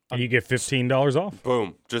awesome. And you get $15 off.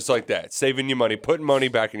 Boom. Just like that. Saving you money, putting money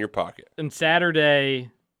back in your pocket. And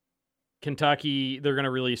Saturday, Kentucky, they're going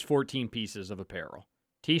to release 14 pieces of apparel.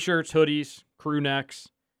 T-shirts, hoodies, crew necks.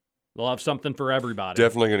 They'll have something for everybody.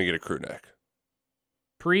 Definitely going to get a crew neck.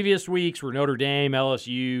 Previous weeks were Notre Dame,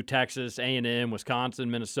 LSU, Texas, A&M,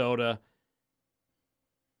 Wisconsin, Minnesota.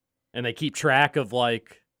 And they keep track of,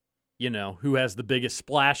 who has the biggest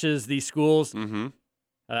splashes, these schools. Mm-hmm.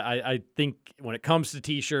 I think when it comes to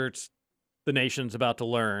T-shirts, the nation's about to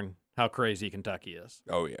learn how crazy Kentucky is.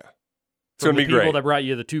 Oh, yeah. It's going to be great. People that brought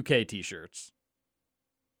you the 2K T-shirts.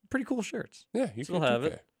 Pretty cool shirts. Yeah, you still have 2K.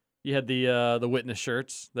 It. You had the Witness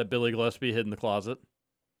shirts that Billy Gillespie hid in the closet.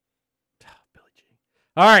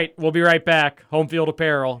 All right, we'll be right back. Home Field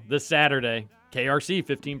Apparel this Saturday. KRC,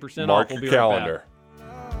 15% Mark off. We'll your be calendar.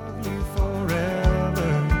 Right back.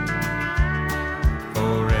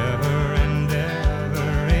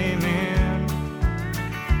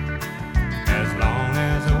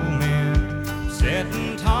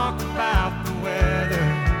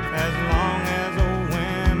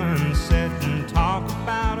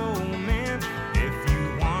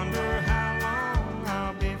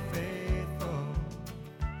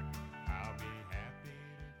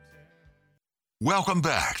 Welcome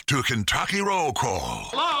back to Kentucky Roll Call.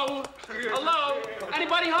 Hello? Hello?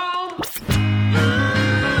 Anybody home?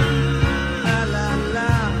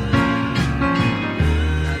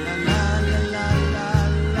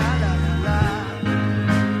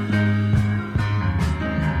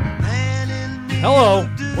 Hello,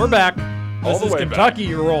 we're back. All This the is way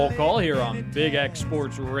Kentucky Roll Call here on Big X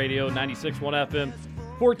Sports Radio, 96.1 FM,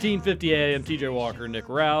 1450 AM. TJ Walker, Nick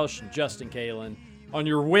Roush, and Justin Kalen. On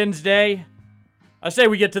your Wednesday, I say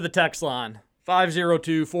we get to the text line,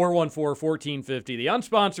 502-414-1450, the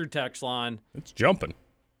unsponsored text line. It's jumping.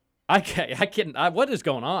 What is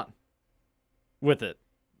going on with it?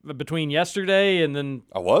 Between yesterday and then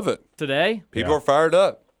I love it. today? People are fired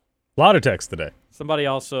up. A lot of text today. Somebody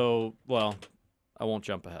also, I won't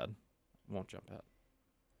jump ahead.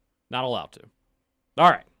 Not allowed to. All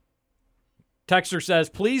right. Texter says,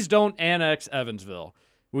 please don't annex Evansville.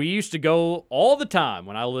 We used to go all the time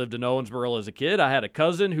when I lived in Owensboro as a kid. I had a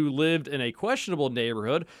cousin who lived in a questionable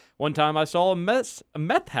neighborhood. One time I saw a meth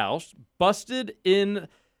house busted in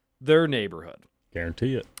their neighborhood.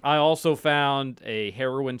 Guarantee it. I also found a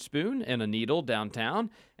heroin spoon and a needle downtown,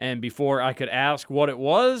 and before I could ask what it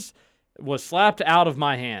was slapped out of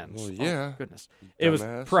my hands. Well, yeah. Oh, goodness. It was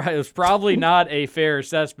Dumbass. probably not a fair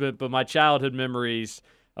assessment, but my childhood memories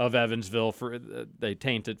of Evansville, they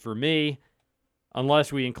taint it for me.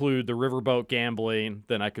 Unless we include the riverboat gambling,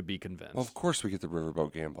 then I could be convinced. Well, of course we get the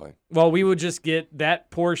riverboat gambling. Well, we would just get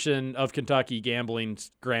that portion of Kentucky gambling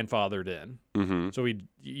grandfathered in. Mm-hmm. So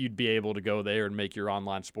you'd be able to go there and make your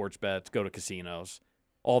online sports bets, go to casinos,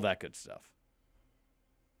 all that good stuff.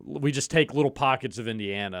 We just take little pockets of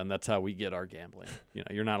Indiana, and that's how we get our gambling.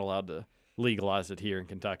 You're not allowed to legalize it here in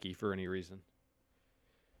Kentucky for any reason.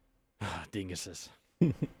 Dinguses.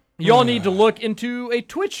 You all need to look into a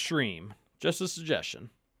Twitch stream. Just a suggestion.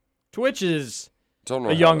 Twitch is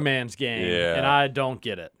a young man's game, and I don't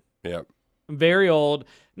get it. Yep. I'm very old.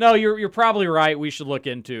 No, you're probably right. We should look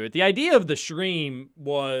into it. The idea of the stream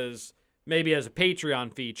was maybe as a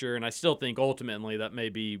Patreon feature, and I still think ultimately that may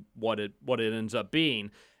be what it ends up being.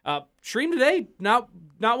 Stream today, not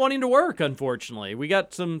wanting to work, unfortunately. We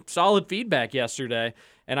got some solid feedback yesterday,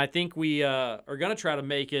 and I think we are going to try to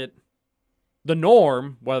make it the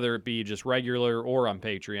norm, whether it be just regular or on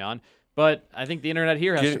Patreon. But I think the internet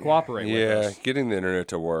here has to cooperate with us. Yeah, getting the internet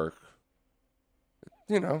to work.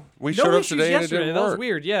 We No showed up issues today and it yesterday. didn't That work. was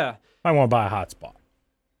weird, yeah. I want to buy a hotspot.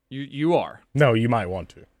 You are. No, you might want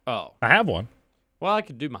to. Oh. I have one. Well, I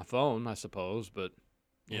could do my phone, I suppose, but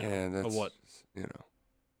That's what? you know.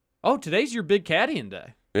 Oh, today's your big caddying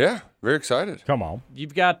day. Yeah, very excited. Come on.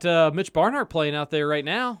 You've got Mitch Barnhart playing out there right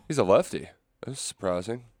now. He's a lefty. That's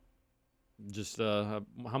surprising. Just how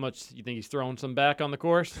much you think he's throwing some back on the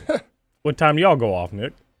course? What time do y'all go off,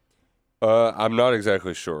 Nick? I'm not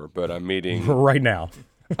exactly sure, but I'm meeting Right now.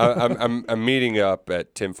 I'm meeting up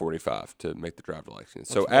at 10:45 to make the drive to Lexington.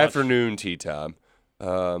 So watch. afternoon tea time.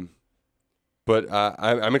 But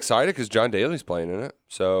I'm excited because John Daly's playing in it.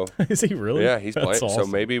 So Is he really? yeah, he's That's playing. So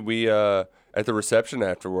awesome. maybe we at the reception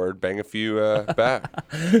afterward bang a few back.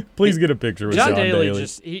 Please get a picture with John John Daly Daly.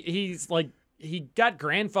 just he's like he got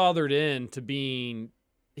grandfathered in to being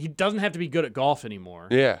he doesn't have to be good at golf anymore.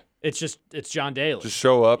 Yeah, It's John Daly. just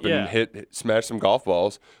show up Yeah. and hit smash some golf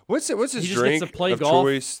balls. What's his He just gets drink to play of golf.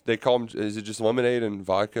 choice? They call him. Is it just lemonade and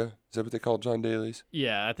vodka? Is that what they call John Daly's?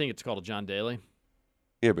 Yeah, I think it's called a John Daly.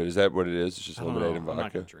 Yeah, but is that what it is? It's just I don't lemonade know. and I'm not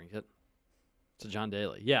vodka. gonna drink it. It's a John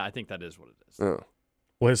Daly. Yeah, I think that is what it is. Oh,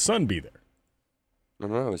 Will his son be there? I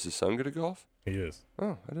don't know. Is his son good at golf? He is.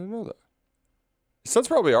 Oh, I didn't know that. His son's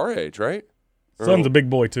probably our age, right? Or- Son's a big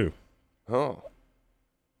boy, too. Oh,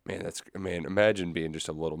 man, imagine being just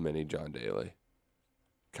a little mini John Daly,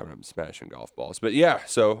 coming up and smashing golf balls. But yeah,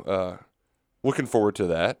 so looking forward to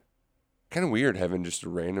that. Kind of weird having just a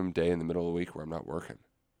random day in the middle of the week where I'm not working.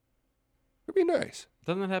 It'd be nice.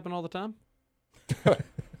 Doesn't that happen all the time?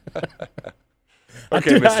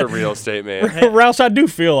 Okay, Mr. Real Estate Man. Roush, I do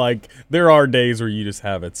feel like there are days where you just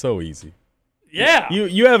have it so easy. Yeah.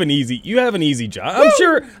 You have an easy job.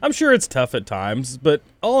 I'm sure it's tough at times, but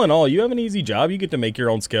all in all, you have an easy job. You get to make your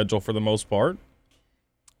own schedule for the most part.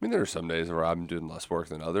 I mean, there are some days where I'm doing less work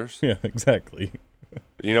than others. Yeah, exactly.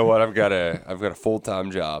 You know what? I've got a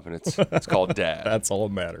full-time job, and it's called dad. That's all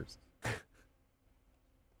that matters.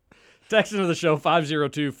 Text into the show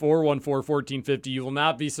 502-414-1450. You will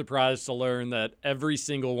not be surprised to learn that every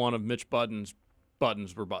single one of Mitch buttons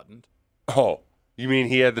were buttoned. Oh, you mean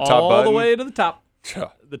he had the top all button? the way to the top, Yeah.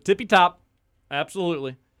 the tippy top.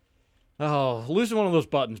 Absolutely. Oh, loosen one of those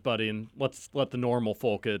buttons, buddy, and let's let the normal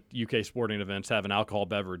folk at UK sporting events have an alcohol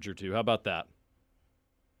beverage or two. How about that?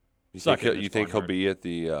 You Suck think, it, you Mitch think he'll Barnhart. be at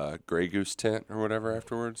the Grey Goose tent or whatever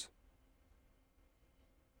afterwards?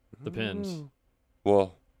 Depends.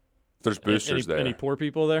 Well, there's boosters there. Any poor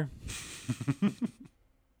people there?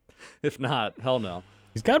 If not, hell no.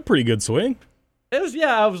 He's got a pretty good swing. It was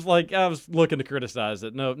I was looking to criticize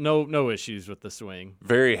it. No issues with the swing.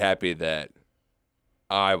 Very happy that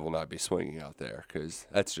I will not be swinging out there because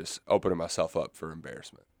that's just opening myself up for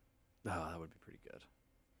embarrassment. Oh, that would be pretty good.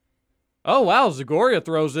 Oh wow, Zagoria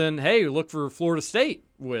throws in, hey, look for Florida State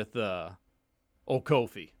with old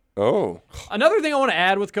Kofi. Oh, Another thing I want to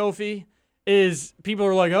add with Kofi is people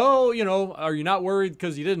are like, oh, are you not worried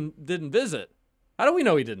because he didn't visit? How do we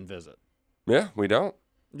know he didn't visit? yeah, we don't.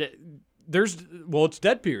 It's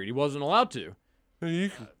dead period. He wasn't allowed to.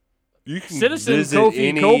 You can Citizen visit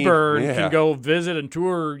Kofi Coburn yeah. can go visit and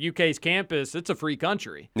tour UK's campus. It's a free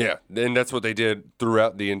country. Yeah, and that's what they did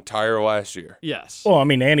throughout the entire last year. Yes. Well, I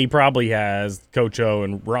mean, Andy probably has Coach O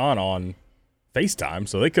and Ron on FaceTime,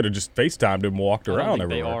 so they could have just FaceTimed him and walked I don't around think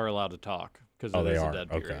they everywhere. are allowed to talk because Oh, it they is are. a dead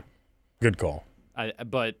period. Okay. Good call.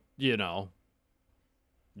 But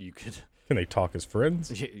you could Can they talk as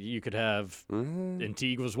friends? you could have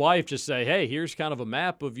Antigua's wife just say, hey, here's kind of a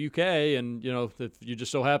map of UK, and if you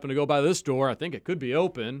just so happen to go by this door, I think it could be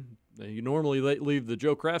open. You normally leave the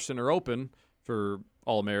Joe Kraft Center open for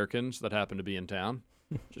all Americans that happen to be in town.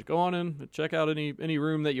 Just go on in and check out any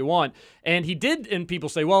room that you want. And he did, and people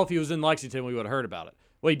say, well, if he was in Lexington, we would have heard about it.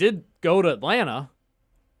 Well, he did go to Atlanta.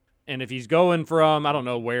 And if he's going from, I don't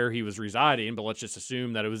know where he was residing, but let's just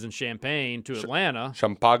assume that it was in Champaign to Atlanta,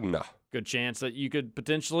 Champagne. good chance that you could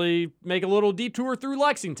potentially make a little detour through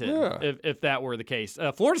Lexington Yeah. if that were the case.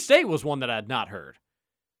 Florida State was one that I had not heard.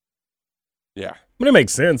 Yeah. But it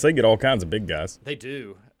makes sense. They get all kinds of big guys. They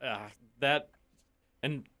do.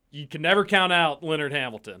 And you can never count out Leonard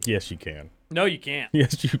Hamilton. Yes, you can. No, you can't.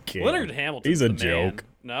 Yes, you can. Leonard Hamilton. He's a joke.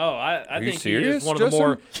 No, I Are you think he serious, is one of the Justin?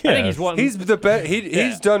 more. I think he's one. He's the best.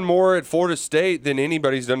 He's done more at Florida State than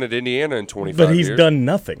anybody's done at Indiana in 25 But he's years. done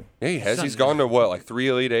nothing. Yeah, he has. He's gone to what, like 3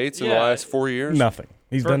 Elite Eights in the Yeah. last 4 years? Nothing.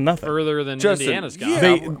 He's done nothing. further than Justin, Indiana's gone. yeah,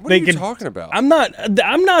 They- what they are you could- talking about? I'm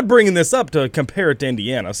not bringing this up to compare it to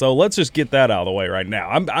Indiana. So let's just get that out of the way right now.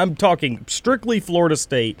 I'm talking strictly Florida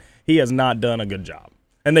State. He has not done a good job.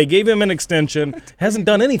 And they gave him an extension. Hasn't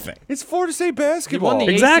done anything. It's Florida State He basketball. won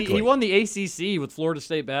the Exactly. he won the ACC with Florida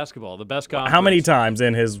State basketball, the best conference. How many times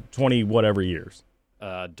in his 20 whatever years?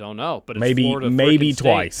 Don't know, but it's Maybe Florida maybe frickin' State,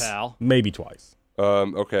 twice. pal. Maybe twice.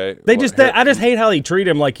 Okay. They well, just here- I just hate how they treat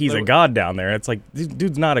him like he's a god down there. It's like this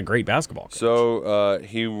dude's not a great basketball coach. So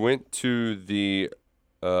he went to the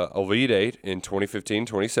Elite Eight in 2015,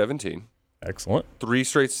 2017. Excellent. 3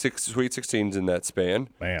 straight Sweet 16s in that span.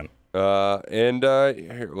 Man.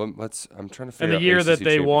 Here, I'm trying to figure And out the year that ACC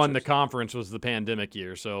they won the championships. conference was the pandemic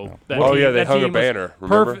year. So that Oh, team, yeah, they that hung a team was banner,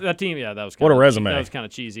 remember? That team, yeah, that was What a kinda resume. That was kind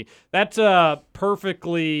of cheesy. That's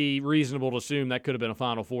perfectly reasonable to assume that could have been a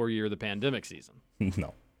Final Four year of the pandemic season.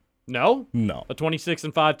 No. No, No. a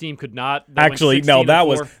 26-5 team could not. that went Actually, no, that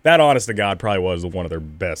 16-4. that honest to God probably was one of their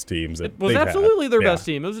best teams. It was absolutely their best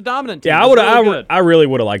team. It was a dominant team. Yeah, It was really good. I really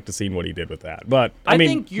would have liked to seen what he did with that. But I mean,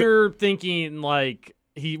 think you're thinking like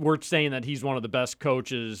we're saying that he's one of the best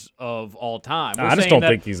coaches of all time. We're I just saying don't that,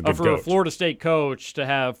 think he's a good for a coach. Florida State coach to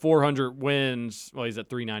have 400 wins. Well, he's at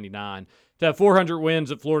 399. To have 400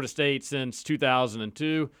 wins at Florida State since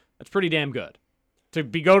 2002, that's pretty damn good. To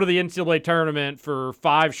go to the NCAA tournament for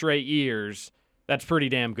 5 straight years, that's pretty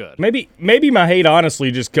damn good. maybe my hate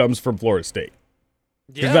honestly just comes from Florida State.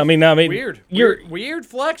 Yeah, I mean, weird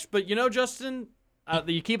flex, but Justin,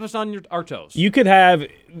 you keep us on our toes. You could have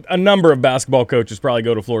a number of basketball coaches probably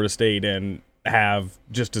go to Florida State and have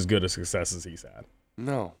just as good a success as he's had.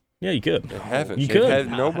 No. Yeah, you could. They haven't. You They've could. had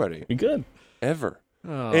nobody. You could. Ever.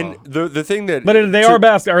 Oh. And the thing that But they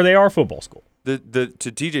are football school. to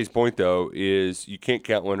TJ's point though is you can't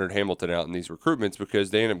count Leonard Hamilton out in these recruitments because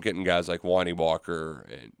they end up getting guys like Wani Walker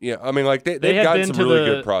and I mean like they've have got been some to really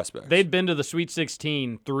good prospects. They've been to the Sweet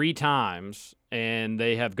 16 3 times, and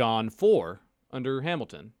they have gone 4 under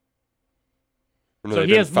Hamilton. No, so they've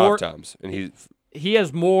he been has 5 more times and he's he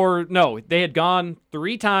has more. No, they had gone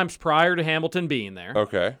 3 times prior to Hamilton being there.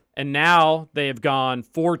 Okay. And now they have gone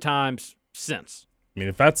 4 times since. I mean,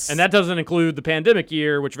 if that's And that doesn't include the pandemic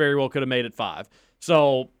year, which very well could have made it 5.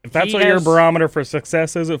 So if that's what your barometer for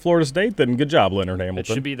success is at Florida State, then good job, Leonard Hamilton. It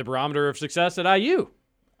should be the barometer of success at IU.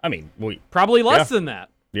 I mean, probably less than that.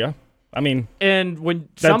 Yeah. I mean, and when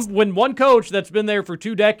one coach that's been there for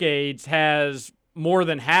 2 decades has more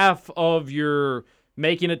than half of your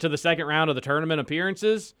making it to the second round of the tournament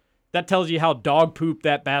appearances, that tells you how dog poop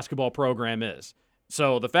that basketball program is.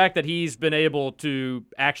 So the fact that he's been able to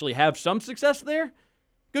actually have some success there,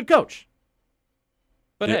 good coach.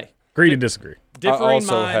 But hey, agree to disagree. Differing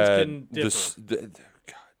minds can differ.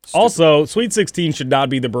 Also, Sweet 16 should not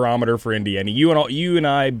be the barometer for Indiana. You and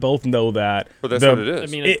I both know that. But that's what it is.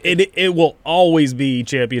 I mean, it will always be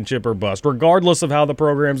championship or bust, regardless of how the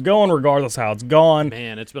program's going, regardless of how it's gone.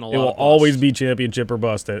 Man, it's been a lot. It will of bust. always be championship or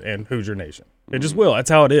bust and Hoosier Nation. It just will. That's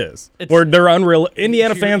how it is. Where they're unreal.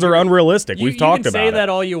 Indiana fans are unrealistic. We've talked about it. You can say that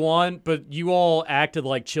all you want, but you all acted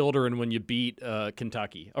like children when you beat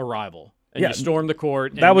Kentucky, a rival. And you stormed the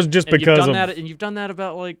court. That was just because of... And you've done that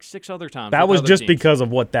about like 6 other times. That was just because of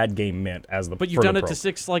what that game meant as the. But you've done it to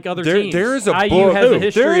 6 like other teams. There is a IU book. has a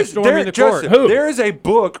history of storming the court. There is a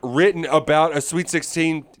book written about a Sweet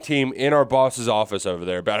 16 team in our boss's office over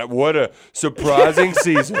there about it. What a surprising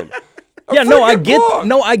season. Yeah, no, I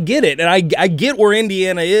get it, and I get where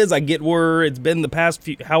Indiana is. I get where it's been the past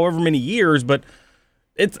however many years, but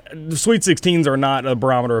the Sweet 16s are not a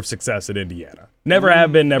barometer of success at Indiana. Never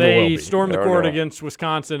have been, never will be. They stormed the court against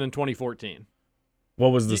Wisconsin in 2014. What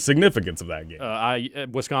was the significance of that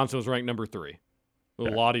game? Wisconsin was ranked number 3.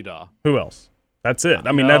 La-di-da. Who else? That's it.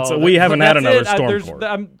 I mean, we haven't had another storm court.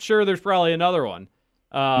 I'm sure there's probably another one.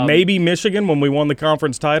 Maybe Michigan when we won the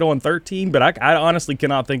conference title in 2013, but I honestly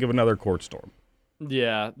cannot think of another court storm.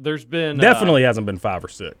 Yeah, there's been... Definitely hasn't been 5 or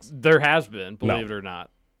 6. There has been, believe it or not.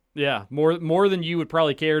 Yeah, more than you would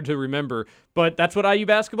probably care to remember. But that's what IU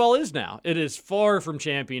basketball is now. It is far from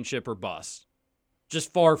championship or bust.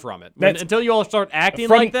 Just far from it. Until you all start acting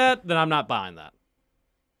like that, then I'm not buying that.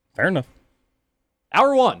 Fair enough.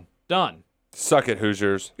 Hour 1, done. Suck it,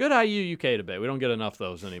 Hoosiers. Good IU UK debate. We don't get enough of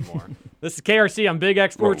those anymore. This is KRC on Big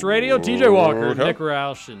X Sports Radio. TJ Walker, Nick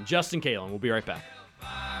Roush, and Justin Kalen. We'll be right back.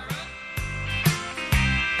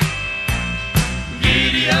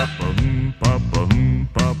 Giddy up.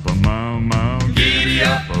 Giddy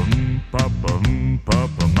up.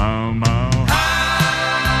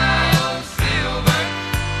 How silver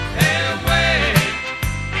and away.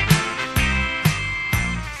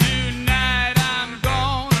 Tonight I'm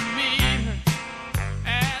gonna meet her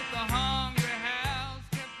at the Hungry House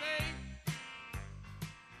Cafe.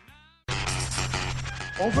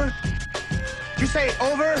 Over? You say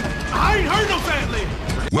over? I ain't heard no fat lady.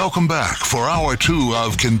 Welcome back for hour 2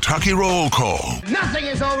 of Kentucky Roll Call Nothing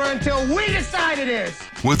is over until we decide it is.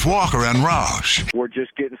 with Walker and Roush. We're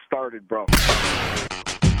just getting started, bro.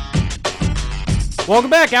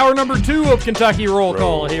 Welcome back. Hour number 2 of Kentucky Roll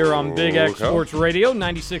Call here on Big X Sports Radio,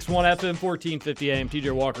 96.1 FM, 1450 AM.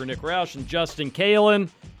 TJ Walker, Nick Roush, and Justin Kalen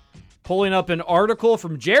pulling up an article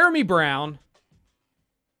from Jeremy Brown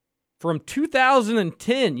from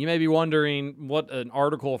 2010. You may be wondering what an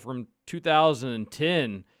article from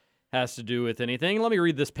 2010 has to do with anything. Let me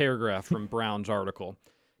read this paragraph from Brown's article.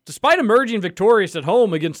 Despite emerging victorious at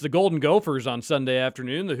home against the Golden Gophers on Sunday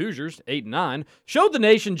afternoon, the Hoosiers, 8-9, showed the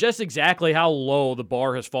nation just exactly how low the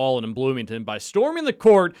bar has fallen in Bloomington by storming the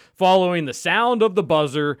court following the sound of the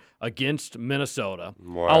buzzer against Minnesota.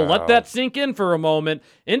 Wow. I'll let that sink in for a moment.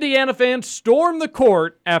 Indiana fans stormed the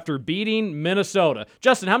court after beating Minnesota.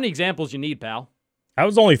 Justin, how many examples you need, pal? I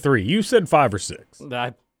was only 3. You said 5 or 6.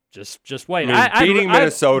 Just wait. Beating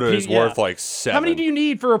Minnesota is worth like 7. How many do you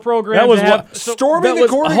need for a program That was to have, storming the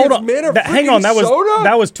court against Minnesota? Hang on, that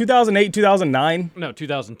was 2008, 2009? No,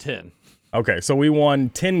 2010. Okay, so we won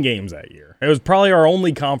 10 games that year. It was probably our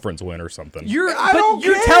only conference win or something. You're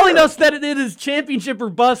telling us that it is championship or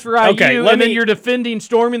bust for IU, and then you're defending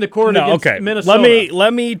storming the court against Minnesota.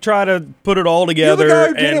 Let me try to put it all together. You're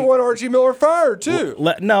the guy who didn't want Archie Miller fired, too.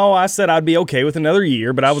 No, I said I'd be okay with another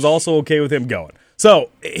year, but I was also okay with him going.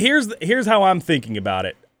 So here's how I'm thinking about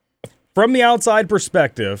it. From the outside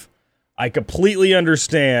perspective, I completely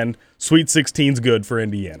understand Sweet 16's good for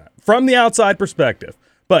Indiana. From the outside perspective.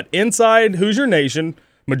 But inside Hoosier Nation,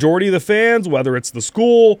 majority of the fans, whether it's the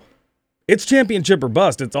school, it's championship or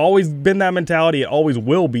bust. It's always been that mentality. It always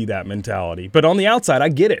will be that mentality. But on the outside, I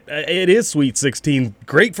get it. It is Sweet 16.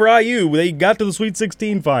 Great for IU. They got to the Sweet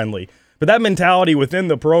 16 finally. But that mentality within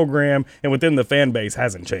the program and within the fan base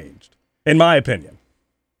hasn't changed, in my opinion.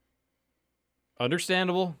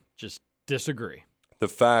 Understandable. Just disagree. The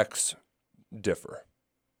facts differ.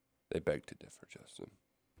 They beg to differ, Justin.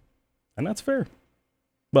 And that's fair.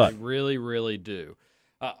 But I really, really do.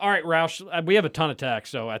 All right, Roush, we have a ton of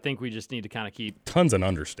text, so I think we just need to kind of keep tons an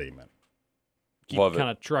understatement. Love it. kind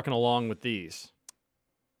of trucking along with these.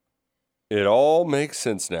 It all makes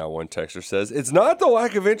sense now, one texter says. It's not the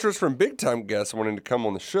lack of interest from big-time guests wanting to come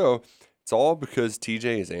on the show. It's all because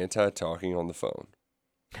TJ is anti-talking on the phone.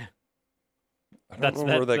 I don't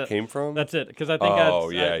know where that came from. That's it, because I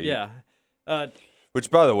think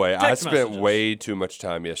Which, by the way, I text spent messages. way too much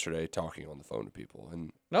time yesterday talking on the phone to people,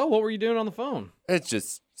 and No, what were you doing on the phone? it's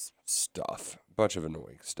just stuff, a bunch of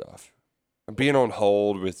annoying stuff. Being on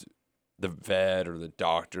hold with the vet or the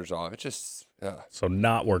doctor's office, it's just So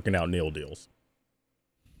not working out Neil deals.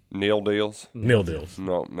 Neil deals. Neil deals.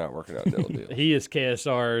 No, not working out Neil deals. He is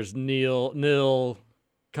KSR's Nil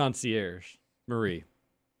concierge, Marie.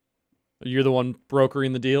 You're the one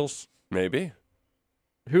brokering the deals? Maybe.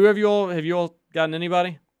 Who have you all gotten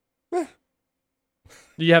anybody?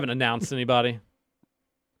 You haven't announced anybody?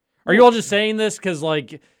 Are you all just saying this because,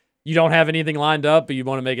 like, you don't have anything lined up, but you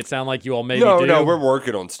want to make it sound like you all maybe do? No, we're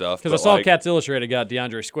working on stuff. Because I saw Cats Illustrated got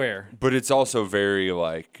DeAndre Square. But it's also very,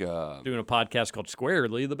 like... doing a podcast called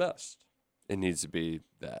Squarely the Best. It needs to be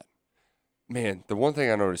that. Man, the one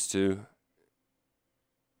thing I noticed, too,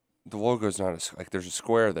 the logo's not there's a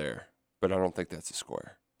square there, but I don't think that's a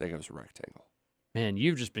square. I think it was a rectangle. Man,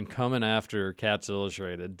 you've just been coming after Cats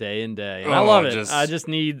Illustrated day and day. And I love it.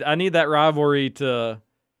 I need that rivalry to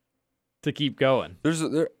keep going.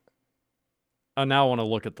 I now want to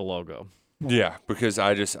look at the logo. Yeah, because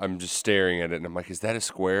I'm just staring at it and I'm like, is that a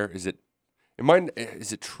square? Is it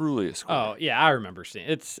truly a square? Oh yeah, I remember seeing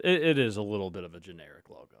it. It is a little bit of a generic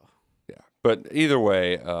logo. Yeah, but either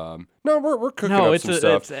way, no, we're cooking up some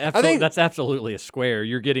stuff. That's absolutely a square.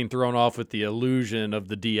 You're getting thrown off with the illusion of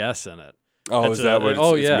the DS in it. Oh, is that what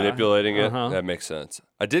it's yeah. manipulating it? Uh-huh. That makes sense.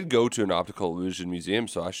 I did go to an optical illusion museum,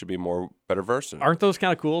 so I should be better versed in it. Aren't those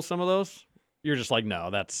kind of cool? Some of those. You're just like, no,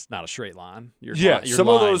 that's not a straight line. You're some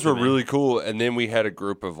of those were lying to me. really cool, and then we had a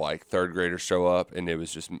group of like third graders show up, and it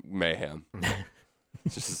was just mayhem.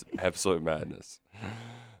 It's just absolute madness.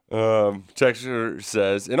 Texture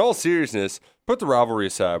says, in all seriousness, put the rivalry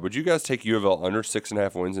aside. Would you guys take U of L under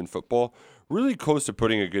 6.5 wins in football? Really close to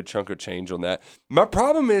putting a good chunk of change on that. My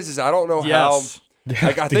problem is I don't know how.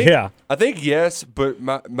 Like I think yes, but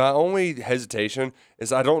my only hesitation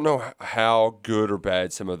is I don't know how good or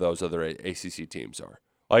bad some of those other ACC teams are.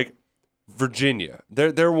 Like Virginia,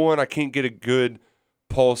 they're one I can't get a good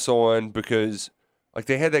pulse on because like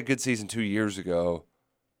they had that good season 2 years ago.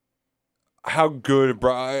 How good,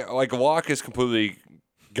 like Locke has completely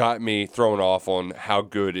got me thrown off on how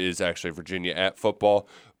good is actually Virginia at football.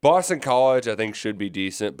 Boston College, I think, should be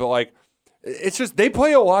decent, but like it's just they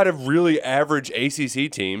play a lot of really average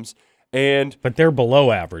ACC teams, but they're below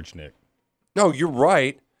average, Nick. No, you're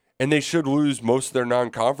right, and they should lose most of their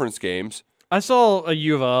non-conference games. I saw a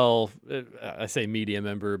U of L, I say media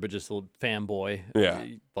member, but just a little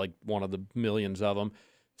fanboy, like one of the millions of them,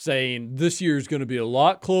 saying this year's going to be a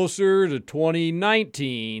lot closer to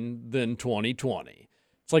 2019 than 2020.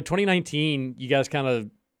 It's like 2019, you guys kind of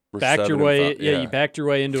backed your way, you backed your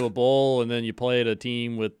way into a bowl, and then you played a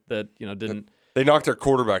team with that, didn't. They knocked their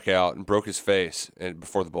quarterback out and broke his face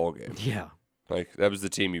before the bowl game. Yeah, like that was the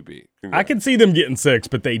team you beat. Congrats. I can see them getting 6,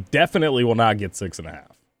 but they definitely will not get 6.5.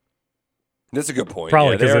 That's a good point.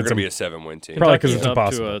 Probably because they're going to be a 7-win team. Probably because it's up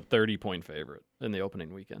impossible. to a 30-point favorite in the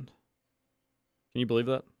opening weekend. Can you believe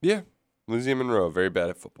that? Yeah, Louisiana Monroe very bad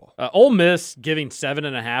at football. Ole Miss giving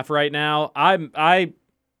 7.5 right now. I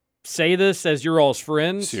say this as your all's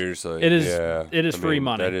friend. Seriously, it is free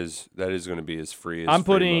money. That is going to be as free as I'm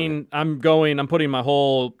putting my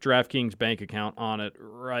whole DraftKings bank account on it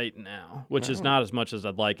right now, which is not as much as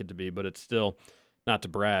I'd like it to be, but it's still, not to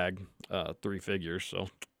brag, 3 figures, so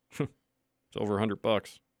it's over $100.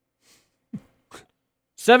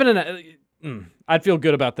 7.5. I'd feel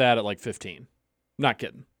good about that at like 15. Not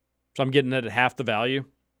kidding. So I'm getting it at half the value.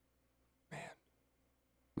 Man,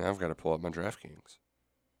 now I've got to pull up my DraftKings.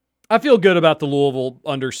 I feel good about the Louisville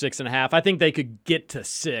under 6.5. I think they could get to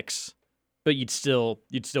 6, but you'd still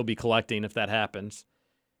be collecting if that happens.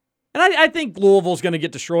 And I think Louisville's going to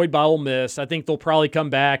get destroyed by Ole Miss. I think they'll probably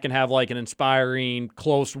come back and have like an inspiring,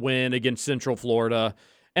 close win against Central Florida.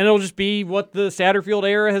 And it'll just be what the Satterfield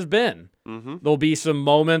era has been. Mm-hmm. There'll be some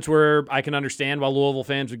moments where I can understand why Louisville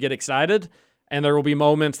fans would get excited. And there will be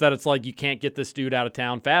moments that it's like you can't get this dude out of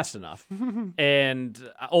town fast enough. And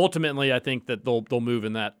ultimately, I think that they'll move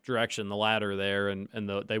in that direction, the ladder there, and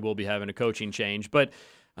they will be having a coaching change. But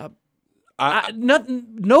have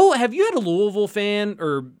you had a Louisville fan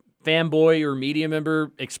or fanboy or media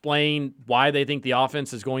member explain why they think the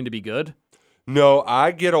offense is going to be good? No,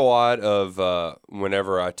 I get a lot of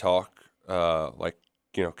whenever I talk,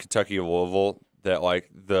 Kentucky or Louisville, that like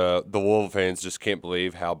the Louisville fans just can't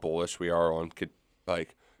believe how bullish we are on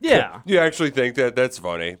Yeah. You actually think that? That's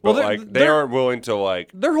funny. Well, But they aren't willing to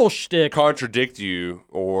their whole shtick contradict you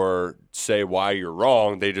or say why you're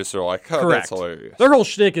wrong. They just are like, oh, correct. that's hilarious. Their whole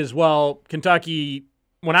shtick is, well, Kentucky,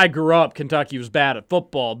 when I grew up, Kentucky was bad at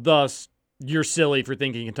football, thus you're silly for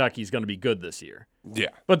thinking Kentucky's going to be good this year. Yeah.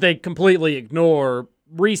 But they completely ignore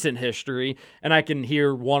recent history, and I can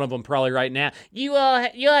hear one of them probably right now. You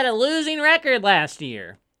had a losing record last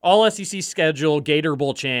year. All SEC schedule, Gator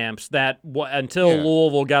Bowl champs. Until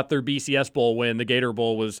Louisville got their BCS Bowl win, the Gator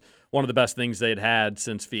Bowl was one of the best things they'd had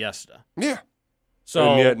since Fiesta. Yeah.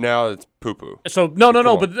 So and yet now it's poo-poo. So no.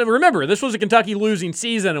 But remember, this was a Kentucky losing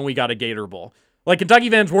season, and we got a Gator Bowl. Like, Kentucky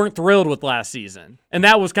fans weren't thrilled with last season, and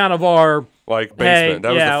that was kind of our basement. Hey,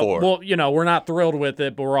 that was the floor. Well, we're not thrilled with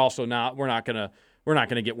it, but we're also not. We're not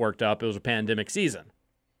gonna get worked up. It was a pandemic season.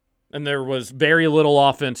 And there was very little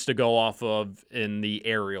offense to go off of in the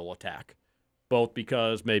aerial attack, both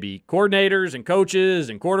because maybe coordinators and coaches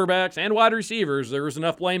and quarterbacks and wide receivers, there was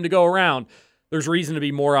enough blame to go around. There's reason to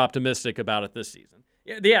be more optimistic about it this season.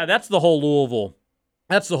 Yeah, that's the whole Louisville.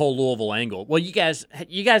 That's the whole Louisville angle. Well, you guys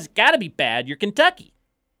got to be bad. You're Kentucky.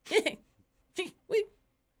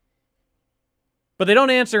 But they don't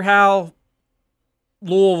answer how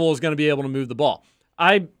Louisville is going to be able to move the ball.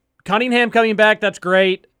 Cunningham coming back, that's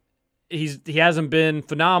great. He hasn't been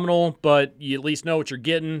phenomenal, but you at least know what you're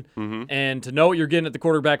getting. Mm-hmm. And to know what you're getting at the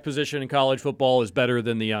quarterback position in college football is better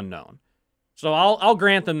than the unknown. So I'll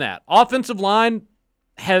grant them that. Offensive line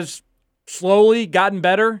has slowly gotten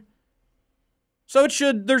better. So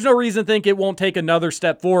there's no reason to think it won't take another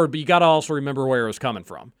step forward, but you got to also remember where it was coming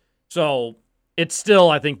from. So it's still,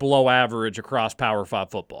 I think, below average across Power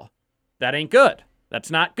 5 football. That ain't good.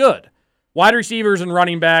 That's not good. Wide receivers and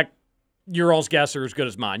running back, your all's guess are as good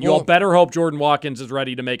as mine. You all better hope Jordan Watkins is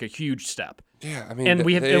ready to make a huge step. Yeah, I mean, and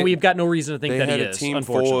we've got no reason to think that he is. They had a team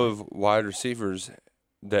full of wide receivers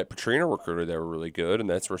that Petrino recruited that were really good, and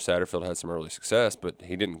that's where Satterfield had some early success, but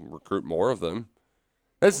he didn't recruit more of them.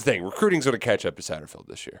 That's the thing. Recruiting's going to catch up to Satterfield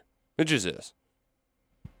this year. It just is.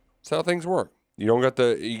 That's how things work. You don't got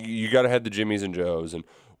you got to have the Jimmies and Joes, and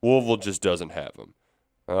Louisville just doesn't have them.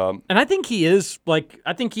 And I think he is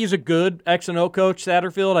I think he's a good X and O coach,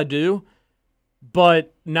 Satterfield. I do,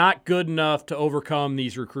 but not good enough to overcome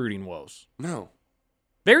these recruiting woes. No,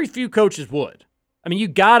 very few coaches would. I mean,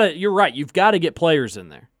 you're right. You've got to get players in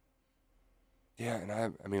there. Yeah, and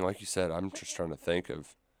I mean, like you said, I'm just trying to think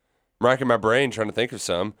of, racking my brain trying to think of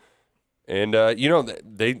some, and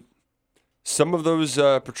some of those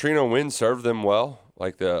Petrino wins served them well,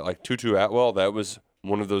 like Tutu Atwell. That was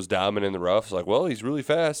one of those diamond in the roughs. Like, well, he's really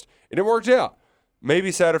fast, and it worked out. Maybe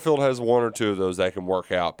Satterfield has one or two of those that can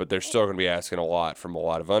work out, but they're still going to be asking a lot from a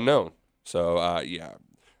lot of unknown. So, yeah,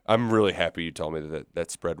 I'm really happy you told me that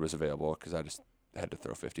spread was available because I just had to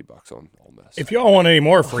throw $50 on Ole Miss. If y'all want any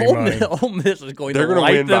more free money, Ole Miss is going they're to going to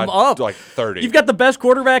light win them by up. like 30. You've got the best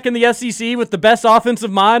quarterback in the SEC with the best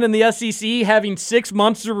offensive mind in the SEC, having 6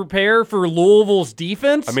 months to prepare for Louisville's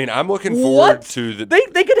defense. I mean, I'm looking forward to the.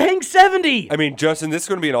 They could hang 70. I mean, Justin, this is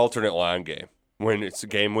going to be an alternate line game when it's a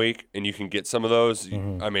game week, and you can get some of those.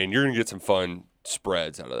 I mean, you're going to get some fun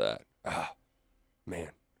spreads out of that. Ah, man.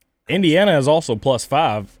 Indiana is also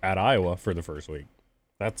 +5 at Iowa for the first week.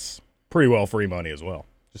 That's pretty well free money as well.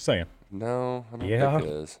 Just saying. No, I don't think it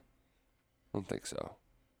is. I don't think so.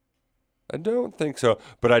 I don't think so.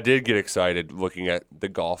 But I did get excited looking at the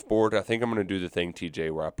golf board. I think I'm going to do the thing,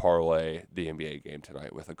 TJ, where I parlay the NBA game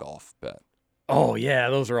tonight with a golf bet. Oh, yeah,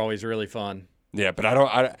 those are always really fun. Yeah, but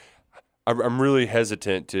I'm really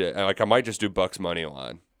hesitant to, I might just do Bucks money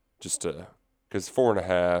line just to, because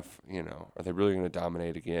 4.5, are they really going to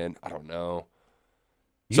dominate again? I don't know.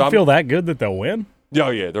 You feel that good that they'll win? Oh,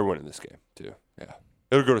 yeah, they're winning this game, too. Yeah.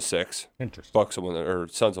 It'll go to 6. Interesting. Bucks will win, or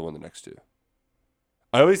Suns will win the next 2.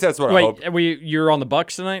 At least that's what I hope. Wait, you're on the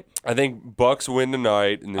Bucks tonight? I think Bucks win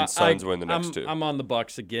tonight, and then Suns win the next 2. I'm on the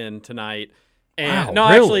Bucks again tonight. And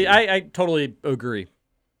wow, really? Actually, I totally agree.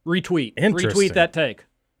 Retweet that take.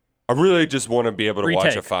 I really just want to be able to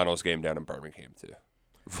watch a finals game down in Birmingham, too.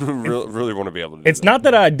 really want to be able to do It's that. not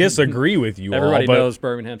that I disagree with you Everybody all, but knows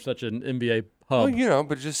Birmingham's such an NBA hub. Well,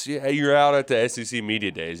 but just you're out at the SEC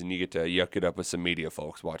media days, and you get to yuck it up with some media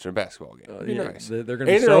folks watching a basketball game. It'd be nice. They're going to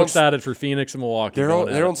be so excited for Phoenix and Milwaukee.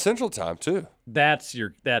 They're on Central Time too. That's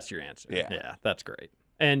your answer. Yeah, that's great.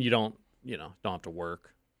 And you don't have to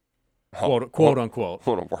work. quote unquote.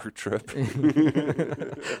 On a work trip.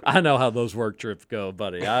 I know how those work trips go,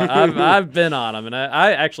 buddy. I've been on them, and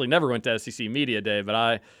I actually never went to SEC Media Day, but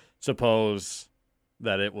I suppose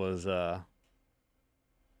that it was a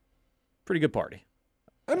pretty good party.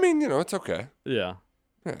 I mean, it's okay. Yeah.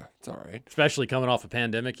 Yeah, it's all right. Especially coming off a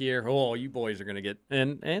pandemic year. Oh, you boys are going to get,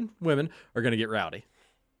 and women are going to get rowdy.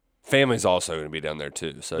 Family's also going to be down there,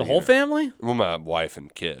 too. So the whole family? Well, my wife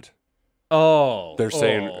and kid. Oh. They're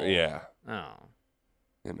saying, yeah. Oh.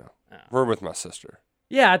 We're with my sister.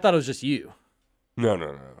 Yeah, I thought it was just you. No.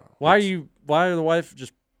 Why are the wife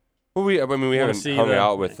just... Well, we haven't hung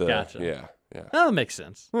out with the... Gotcha. Yeah. Oh, that makes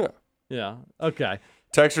sense. Yeah. Yeah, okay.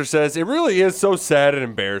 Texter says, it really is so sad and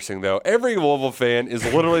embarrassing, though. Every Louisville fan is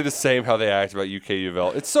literally the same how they act about UK U of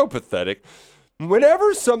L. It's so pathetic.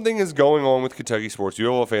 Whenever something is going on with Kentucky sports, U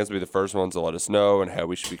of L fans will be the first ones to let us know and how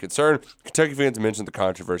we should be concerned. Kentucky fans mentioned the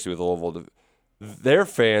controversy with Louisville. Their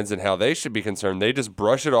fans and how they should be concerned, they just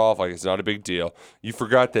brush it off like it's not a big deal. You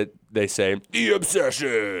forgot that they say, the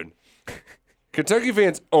obsession. Kentucky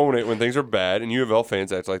fans own it when things are bad, and U of L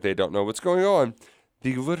fans act like they don't know what's going on.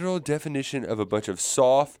 The literal definition of a bunch of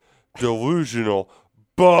soft, delusional,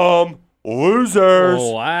 bum losers.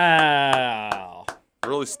 Oh, wow.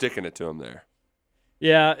 Really sticking it to them there.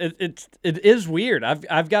 Yeah, it is weird.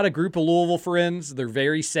 I've got a group of Louisville friends. They're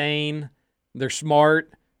very sane. They're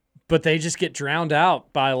smart, but they just get drowned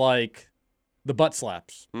out by, like, the butt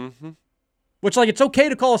slaps. Mm-hmm. Which, like, it's okay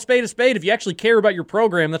to call a spade if you actually care about your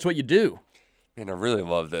program. That's what you do. And I really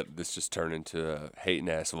love that this just turned into a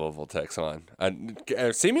hating-ass Louisville text line.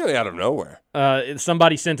 Seemingly out of nowhere.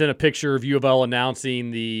 Somebody sent in a picture of U of L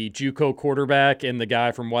announcing the JUCO quarterback and the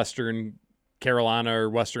guy from Western Carolina or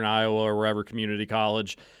Western Iowa or wherever community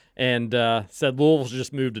college, and said Louisville's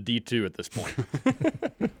just moved to D2 at this point.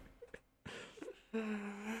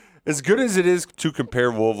 As good as it is to compare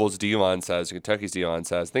Louisville's D-line size to Kentucky's D-line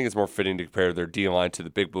size, I think it's more fitting to compare their D-line to the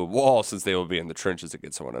Big Blue Wall since they will be in the trenches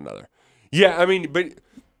against one another. Yeah, I mean, but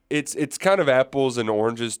it's kind of apples and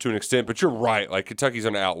oranges to an extent, but you're right. Like, Kentucky's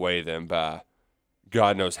going to outweigh them by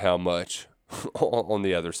God knows how much on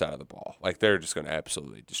the other side of the ball. Like, they're just going to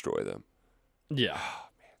absolutely destroy them. Yeah. Oh,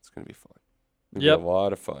 man, it's going to be fun. It'll be a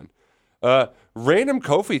lot of fun. Random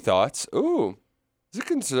Kofi thoughts. Ooh. Is it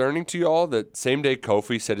concerning to you all that same day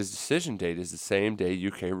Kofi said his decision date is the same day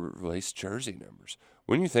UK released jersey numbers?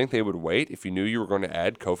 Wouldn't you think they would wait if you knew you were going to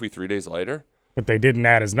add Kofi 3 days later? But they didn't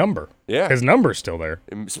add his number. Yeah. His number's still there.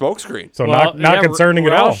 Smokescreen. So not concerning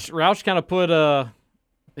at all. Roush kind of put I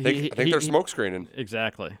think they're smokescreening.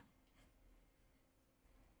 Exactly.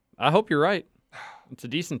 I hope you're right. It's a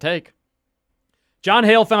decent take. John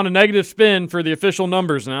Hale found a negative spin for the official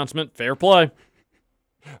numbers announcement. Fair play.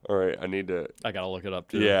 All right, I got to look it up,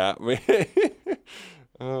 too. Yeah.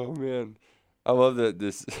 Oh, man. I love that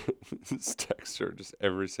this texture just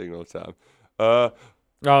every single time.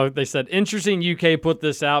 They said, interesting UK put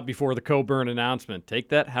this out before the Coburn announcement. Take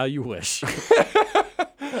that how you wish.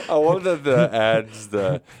 I love that the ads,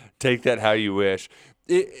 the take that how you wish.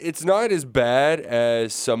 It's not as bad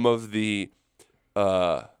as some of the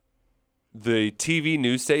TV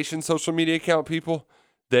news station social media account people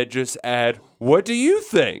that just add, what do you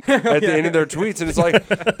think? At the end of their tweets. And it's like,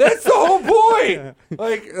 that's the whole point.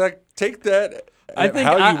 Like take that. I think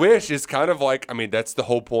how you wish is kind of like, I mean, that's the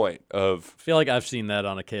whole point of. I feel like I've seen that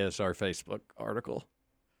on a KSR Facebook article.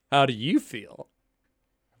 How do you feel?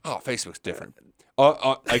 Oh, Facebook's different.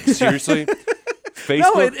 Like seriously,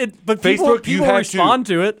 Facebook. No, but people respond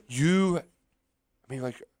to it.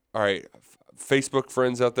 All right, Facebook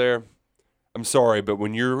friends out there. I'm sorry, but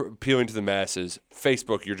when you're appealing to the masses,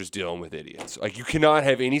 Facebook, you're just dealing with idiots. Like, you cannot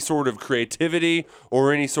have any sort of creativity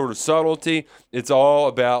or any sort of subtlety. It's all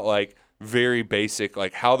about, like, very basic,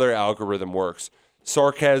 like, how their algorithm works.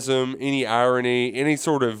 Sarcasm, any irony, any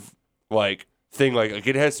sort of, like, thing. Like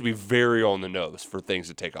it has to be very on the nose for things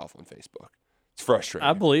to take off on Facebook. It's frustrating.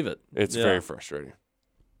 I believe it. It's very frustrating.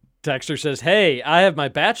 Texter says, hey, I have my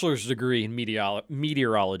bachelor's degree in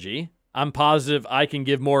meteorology. I'm positive I can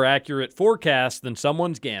give more accurate forecasts than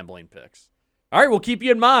someone's gambling picks. All right, we'll keep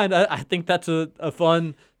you in mind. I think that's a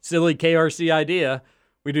fun, silly KRC idea.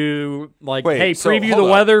 We do, preview the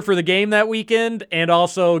weather for the game that weekend and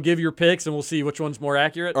also give your picks, and we'll see which one's more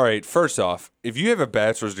accurate. All right, first off, if you have a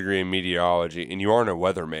bachelor's degree in meteorology and you aren't a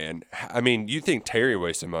weatherman, I mean, you think Terry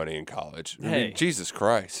wasted money in college. I mean, Jesus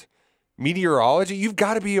Christ. Meteorology? You've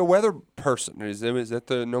got to be a weather person. Is that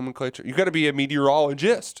the nomenclature? You've got to be a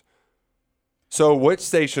meteorologist. So what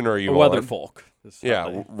station are you on? Weatherfolk.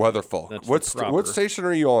 Yeah, Weatherfolk. What station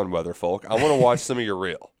are you on, Weatherfolk? I want to watch some of your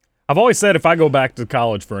reel. I've always said if I go back to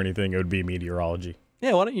college for anything, it would be meteorology.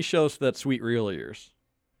 Yeah, why don't you show us that sweet reel of yours?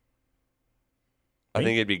 I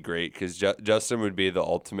think it'd be great because Justin would be the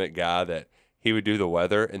ultimate guy that he would do the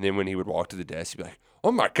weather, and then when he would walk to the desk, he'd be like,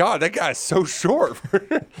 "Oh my God, that guy's so short."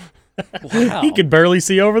 Wow. He could barely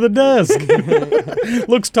see over the desk.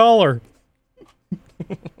 Looks taller.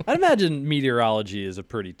 I'd imagine meteorology is a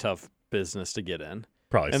pretty tough business to get in.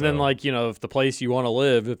 Probably And so. then, like, if the place you want to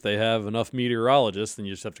live, if they have enough meteorologists, then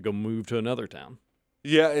you just have to go move to another town.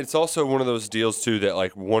 Yeah, it's also one of those deals too that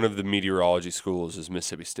like one of the meteorology schools is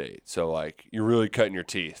Mississippi State, so like you're really cutting your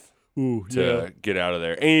teeth to get out of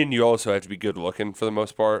there, and you also have to be good looking for the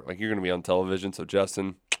most part. Like you're going to be on television, so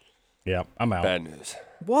Justin, yeah, I'm out. bad news.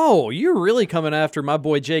 Whoa, you're really coming after my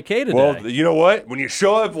boy JK today. Well, you know what? When you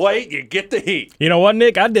show up late, you get the heat. You know what,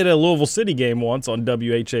 Nick? I did a Louisville City game once on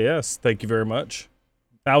WHAS. Thank you very much.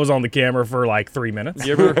 I was on the camera for like 3 minutes.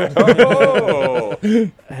 You ever,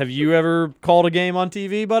 Oh. have you ever called a game on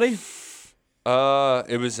TV, buddy?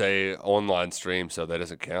 It was a online stream, so that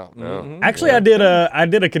doesn't count. No. Actually, I did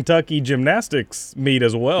a Kentucky gymnastics meet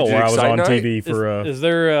as well, Did you where I was Excite on Night? TV for. Is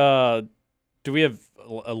there? Do we have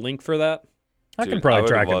a link for that? I Dude, can probably I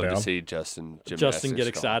track would it love down. to see Justin Justin gymnastics get call.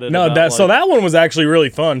 excited. No, about, so like- that one was actually really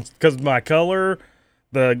fun because my color,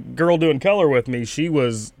 the girl doing color with me, she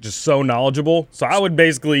was just so knowledgeable. So I would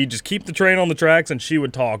basically just keep the train on the tracks, and she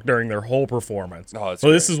would talk during their whole performance. Oh, that's so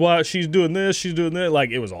this great. is why she's doing this, she's doing that.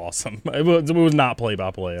 Like, it was awesome. It was not play by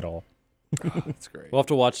play at all. That's great. We'll have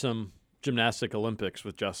to watch some gymnastic Olympics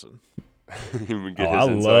with Justin. We Oh, get I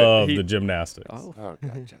his insight. love He- the gymnastics. Oh, Oh,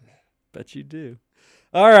 gotcha. bet you do.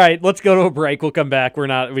 All right, let's go to a break. We'll come back. We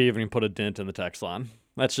haven't even put a dent in the text line.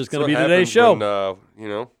 That's just going to be today's show.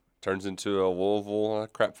 When, turns into a Louisville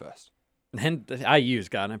crap fest. And IU's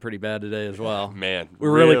gotten it pretty bad today as well. Man,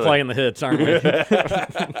 We're really playing the hits, aren't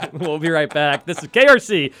we? We'll be right back. This is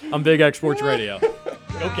KRC on Big X Sports Radio.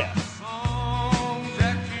 Go Cats. Songs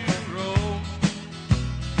that you wrote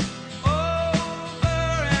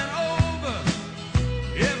over and over.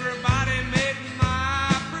 Everybody made my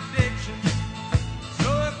predictions. So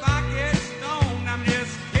if I get stoned, I'm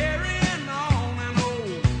just carrying on an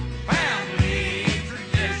old family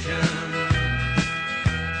tradition.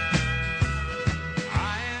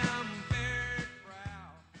 I am very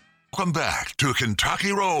proud. Welcome back to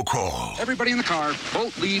Kentucky Roll Call. Everybody in the car.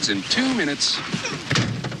 Bolt leaves in 2 minutes.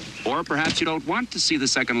 Or perhaps you don't want to see the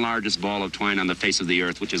second largest ball of twine on the face of the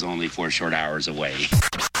earth, which is only 4 short hours away.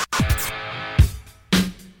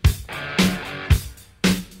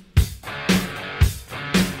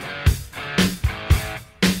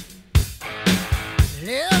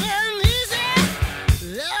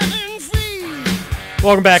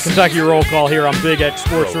 Welcome back, Kentucky Roll Call here on Big X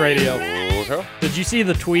Sports Radio. Okay. Did you see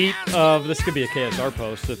the tweet of, this could be a KSR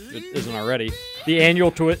post if it isn't already, the annual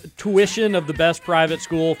tuition of the best private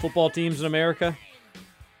school football teams in America?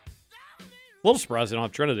 A little surprised they don't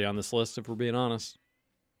have Trinity on this list, if we're being honest.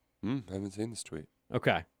 I haven't seen this tweet.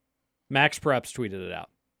 Okay. Max Preps tweeted it out.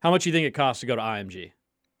 How much do you think it costs to go to IMG?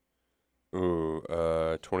 Ooh,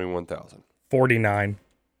 21,000. 49.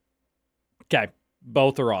 Okay.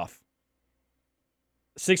 Both are off.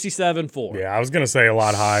 67.4. Yeah, I was gonna say a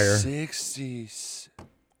lot higher. 60.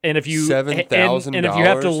 And if you $7,000? and if you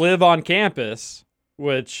have to live on campus,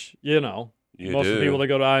 which You most of the do. people that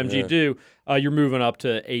go to IMG Yeah. do, you're moving up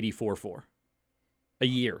to 84.4 a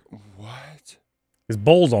year. What? Is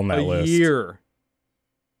Bowls on that a list? year.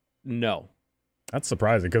 No. That's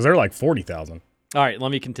surprising because they're like 40,000. All right,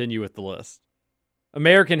 let me continue with the list.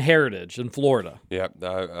 American Heritage in Florida, Yep.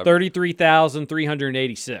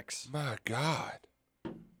 33,386. My God.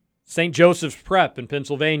 St. Joseph's Prep in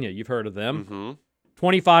Pennsylvania, you've heard of them, Mm-hmm.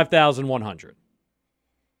 25,100.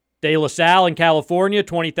 De La Salle in California,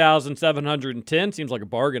 20,710. Seems like a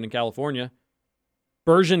bargain in California.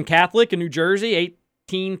 Bergen Catholic in New Jersey,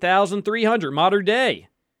 18,300. Modern Day,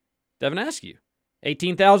 Devin Askew,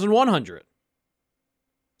 18,100.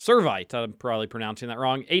 Servite, I'm probably pronouncing that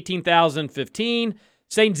wrong, 18,015.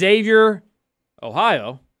 St. Xavier,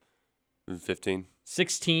 Ohio, 15.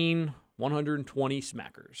 16,120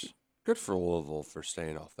 smackers. Good for Louisville for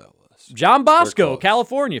staying off that list. John Bosco, close.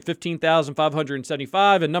 California,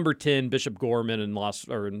 15,575, and number 10, Bishop Gorman in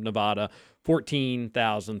Nevada,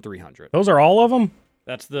 14,300. Those are all of them?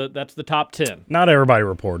 That's the top 10. Not everybody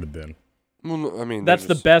reported then. Well, I mean, That's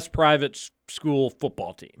the best private school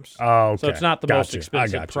football teams. Oh, okay. So it's not the Got most you. I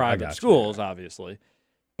expensive got you. private schools, obviously,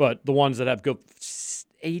 but the ones that have go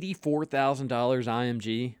 $84,000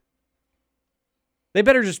 IMG. They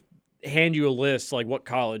better just hand you a list like what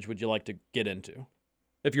college would you like to get into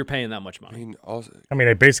if you're paying that much money. I mean,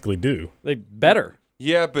 they basically do. They better.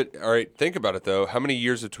 Yeah, but all right, think about it though. How many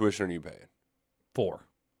years of tuition are you paying? 4.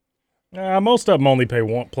 Most of them only play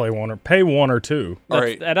one or two. All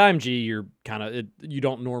right. At IMG, you're kind of you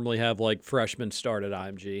don't normally have like freshmen start at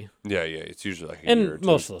IMG. Yeah, it's usually like a year or And two.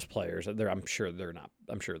 most of those players, I'm sure they're not.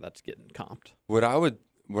 I'm sure that's getting comped. What I would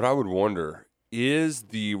wonder is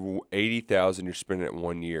the 80,000 you're spending at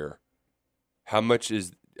 1 year. How much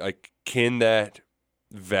is like? Can that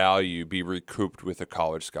value be recouped with a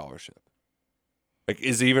college scholarship? Like,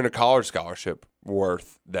 is even a college scholarship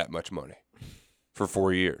worth that much money for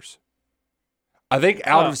 4 years? I think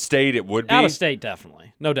out of state it would be. Out of state,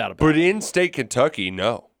 definitely, no doubt about it. But in state Kentucky,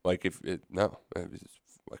 no. Like it's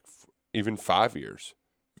like even 5 years,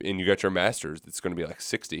 and you got your master's, it's going to be like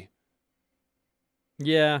 60.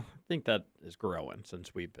 Yeah, I think that is growing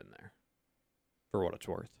since we've been there. For what it's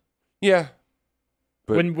worth. Yeah.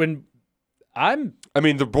 But I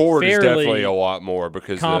mean, the board is fairly definitely a lot more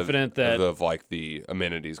because confident that of like the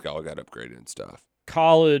amenities all got upgraded and stuff.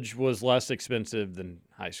 College was less expensive than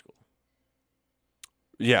high school.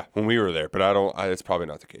 Yeah, when we were there, but it's probably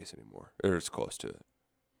not the case anymore. It's close to it.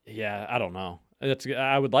 Yeah, I don't know.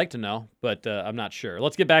 I would like to know, but I'm not sure.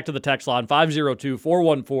 Let's get back to the text line,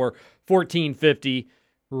 502-414-1450.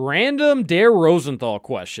 Random Dare Rosenthal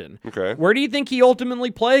question. Okay. Where do you think he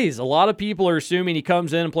ultimately plays? A lot of people are assuming he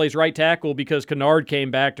comes in and plays right tackle because Kennard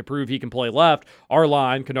came back to prove he can play left. Our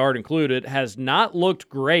line, Kennard included, has not looked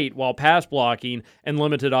great while pass blocking and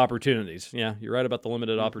limited opportunities. Yeah, you're right about the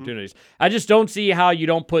limited opportunities. I just don't see how you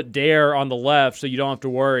don't put Dare on the left so you don't have to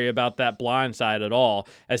worry about that blind side at all,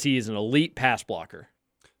 as he is an elite pass blocker.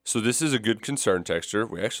 So this is a good concern, Texture.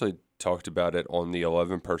 We actually talked about it on the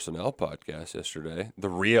 11 Personnel podcast yesterday, the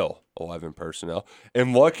real 11 Personnel,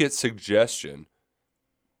 and Luckett's suggestion,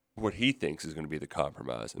 what he thinks is going to be the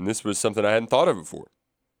compromise. And this was something I hadn't thought of before.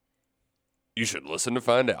 You should listen to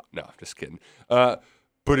find out. No, I'm just kidding. But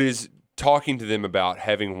is talking to them about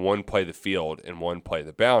having one play the field and one play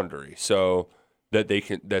the boundary so that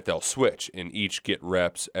they'll switch and each get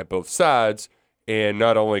reps at both sides. And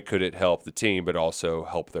not only could it help the team, but also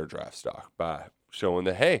help their draft stock by showing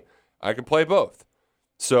that, hey, I can play both.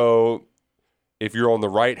 So if you're on the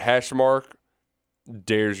right hash mark,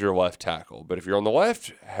 Dare's your left tackle. But if you're on the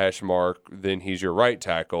left hash mark, then he's your right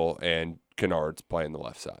tackle, and Kennard's playing the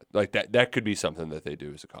left side. Like that could be something that they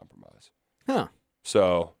do as a compromise. Huh.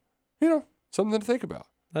 So, something to think about.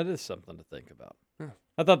 That is something to think about. Yeah.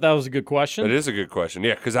 I thought that was a good question. It is a good question.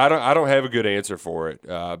 Yeah, because I don't have a good answer for it.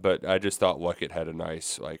 But I just thought Luckett had a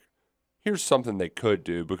nice, here's something they could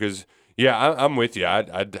do because – yeah, I'm with you.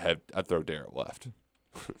 I'd throw Dare left.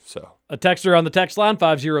 So a texter on the text line,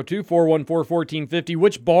 502-414-1450.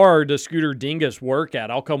 Which bar does Scooter Dingus work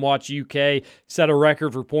at? I'll come watch UK set a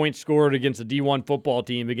record for points scored against a D1 football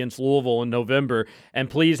team against Louisville in November. And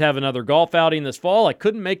please have another golf outing this fall. I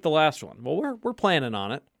couldn't make the last one. Well, we're planning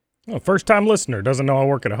on it. Well, first-time listener doesn't know I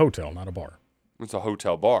work at a hotel, not a bar. It's a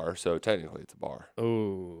hotel bar, so technically it's a bar.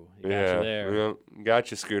 Oh, you got you there. Yeah,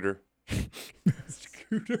 got you, Scooter.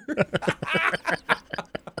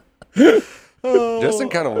 Justin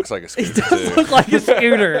kind of looks like a scooter. He does look like a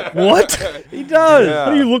scooter. What? He does. Yeah.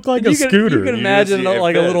 How do you look like a scooter? You can imagine a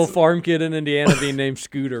little farm kid in Indiana being named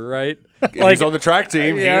Scooter, right? He's on the track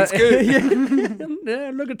team. Yeah, he and Scoot.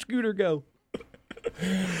 Yeah, look at Scooter go.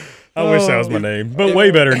 I wish that was my name, but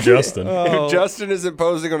way better than Justin. If Justin isn't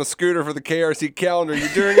posing on a scooter for the KRC calendar, you're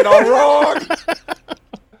doing it all wrong.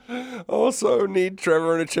 Also need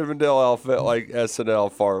Trevor in a Chippendale outfit like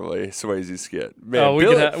SNL Farley Swayze skit. Man, we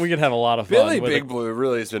could have a lot of fun. Billy Big Blue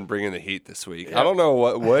really has been bringing the heat this week. Yeah. I don't know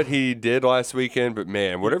what he did last weekend, but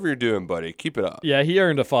man, whatever you're doing, buddy, keep it up. Yeah, he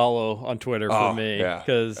earned a follow on Twitter from me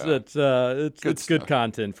because it's good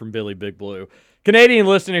content from Billy Big Blue. Canadian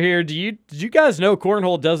listener here, did you guys know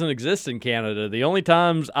cornhole doesn't exist in Canada? The only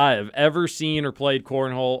times I have ever seen or played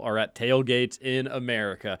cornhole are at tailgates in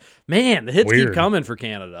America. Man, the hits keep coming for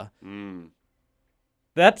Canada.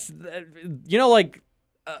 That's,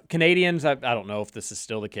 Canadians, I don't know if this is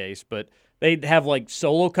still the case, but they'd have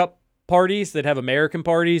solo cup parties. They'd have American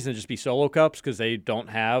parties and just be solo cups because they don't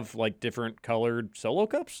have different colored solo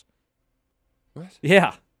cups. What?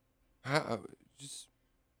 Yeah. Just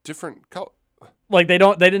different color. They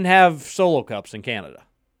didn't have solo cups in Canada.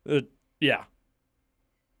 Yeah.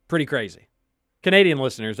 Pretty crazy. Canadian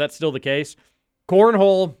listeners, that's still the case.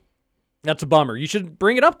 Cornhole, that's a bummer. You should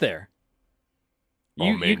bring it up there.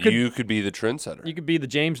 You could be the trendsetter. You could be the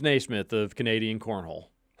James Naismith of Canadian cornhole.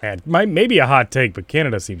 Maybe a hot take, but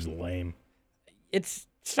Canada seems lame. It's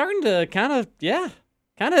starting to kind of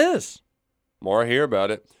is. More I hear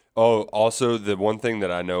about it. Oh, also the one thing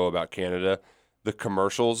that I know about Canada, the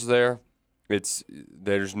commercials there,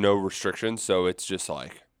 there's no restrictions, so it's just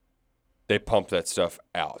they pump that stuff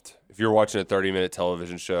out. If you're watching a 30-minute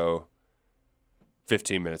television show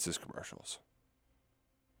 15 minutes is commercials.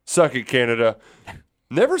 Suck it, Canada.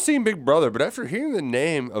 Never seen Big Brother, but after hearing the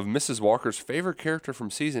name of Mrs. Walker's favorite character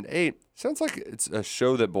from season 8, sounds like it's a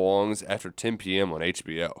show that belongs after 10 p.m. on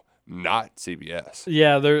HBO, not CBS.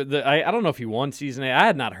 Yeah, I don't know if he won season 8. I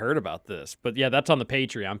had not heard about this, but yeah, that's on the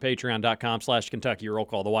Patreon, patreon.com/Kentucky Roll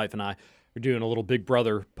Call. The wife and I are doing a little Big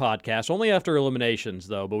Brother podcast, only after eliminations,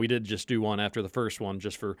 though, but we did just do one after the first one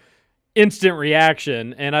just for instant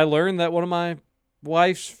reaction, and I learned that one of my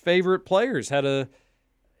wife's favorite players had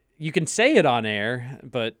you can say it on air,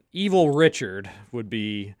 but Evil Richard would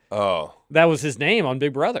be. Oh, that was his name on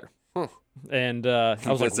Big Brother. And I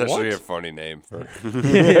was like, that's actually what? a funny name for.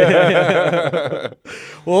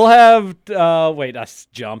 We'll have. Wait, I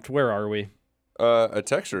jumped. Where are we? A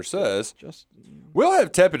texter says, we'll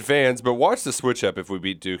have tepid fans, but watch the switch up if we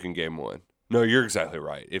beat Duke in game 1. No, you're exactly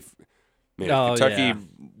right. If Kentucky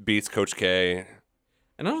beats Coach K.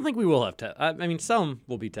 And I don't think we will have tepid. I mean, some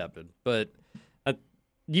will be tepid, but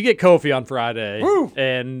you get Kofi on Friday,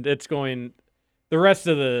 and it's going. The rest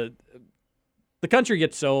of the country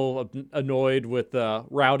gets so annoyed with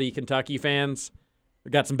rowdy Kentucky fans.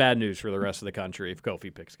 We've got some bad news for the rest of the country if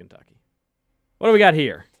Kofi picks Kentucky. What do we got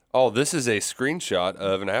here? Oh, this is a screenshot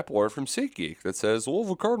of an Apple order from SeatGeek that says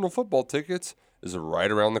Louisville Cardinal football tickets is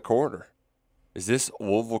right around the corner. Is this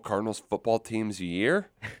Louisville Cardinals football team's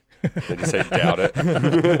year? They just say doubt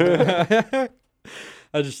it.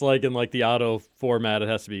 I just like in the auto format, it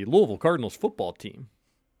has to be Louisville Cardinals football team.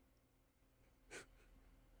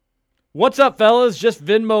 What's up, fellas? Just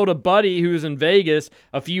Venmo'd a buddy who's in Vegas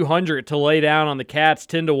a few hundred to lay down on the Cats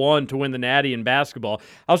 10-1 to win the Natty in basketball.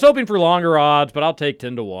 I was hoping for longer odds, but I'll take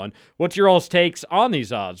 10-1. What's your all's takes on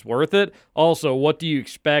these odds? Worth it? Also, what do you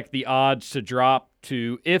expect the odds to drop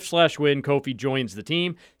to if/when Kofi joins the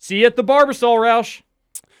team? See you at the Barbasol, Roush.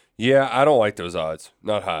 Yeah, I don't like those odds.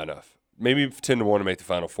 Not high enough. Maybe 10-1 to make the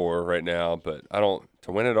Final Four right now, but I don't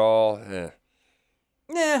to win it all.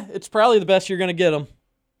 Yeah, it's probably the best you're going to get them.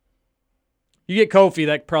 You get Kofi,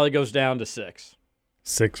 that probably goes down to 6.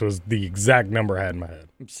 6 was the exact number I had in my head.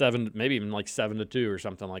 7, maybe even 7-2 or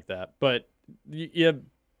something like that. But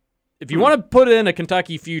if you want to put in a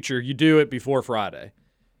Kentucky future, you do it before Friday.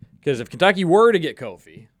 Because if Kentucky were to get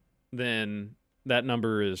Kofi, then that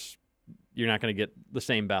number is. You're not going to get the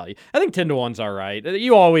same value. I think 10-1's all right.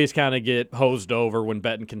 You always kind of get hosed over when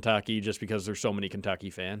betting Kentucky just because there's so many Kentucky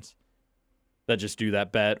fans that just do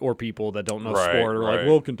that bet, or people that don't know sport are like,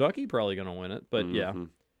 well, Kentucky probably going to win it. But yeah.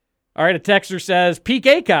 All right, a texter says,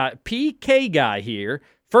 PK guy here.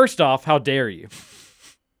 First off, how dare you?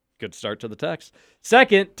 Good start to the text.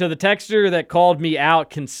 Second, to the texter that called me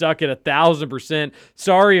out, can suck it 1,000%.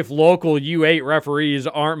 Sorry if local U8 referees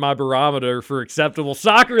aren't my barometer for acceptable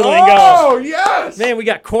soccer lingo. Oh, yes! Man, we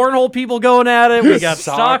got cornhole people going at it. We got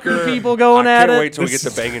soccer people going at it. I can't wait till we get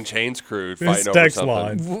the Bang and Chains crew fighting over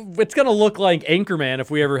something. It's going to look like Anchorman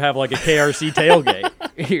if we ever have a KRC tailgate.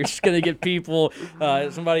 You're just going to get people,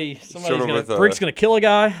 Brick's going to kill a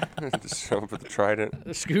guy. Just show up with the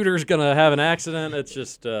trident. Scooter's going to have an accident. It's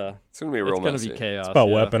just... it's going to be real messy. It's going to be chaos. It's about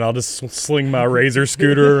weapon. I'll just sling my razor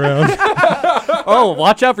scooter around. Oh,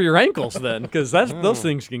 watch out for your ankles then, because those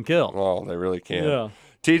things can kill. Oh, they really can. Yeah.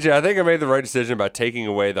 TJ, I think I made the right decision by taking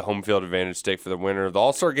away the home field advantage stake for the winner of the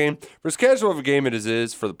All-Star game. For as casual of a game as it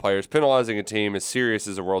is for the players, penalizing a team as serious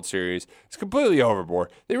as a World Series is completely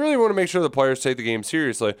overboard. They really want to make sure the players take the game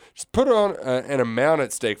seriously. Just put on an amount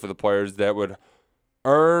at stake for the players that would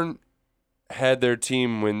earn had their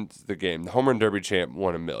team win the game. The home run derby champ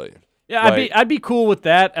won $1 million. Yeah, I'd be cool with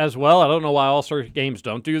that as well. I don't know why All-Star games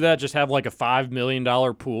don't do that. Just have a $5 million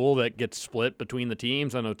pool that gets split between the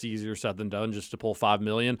teams. I know it's easier said than done just to pull $5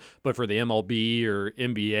 million, but for the MLB or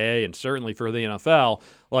NBA and certainly for the NFL,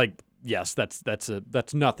 yes,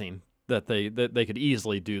 that's nothing that they could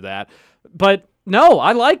easily do that. But no,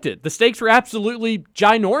 I liked it. The stakes were absolutely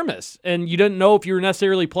ginormous, and you didn't know if you were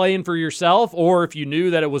necessarily playing for yourself or if you knew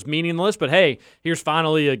that it was meaningless, but hey, here's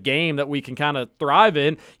finally a game that we can kind of thrive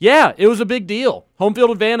in. Yeah, it was a big deal. Home field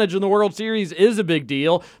advantage in the World Series is a big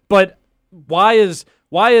deal, but why is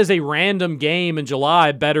a random game in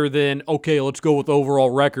July better than, okay, let's go with overall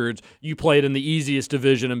records? You played in the easiest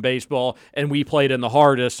division in baseball, and we played in the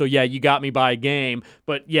hardest, so yeah, you got me by a game,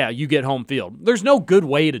 but yeah, you get home field. There's no good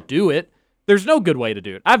way to do it.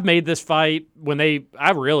 I've made this fight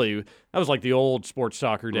that was like the old sports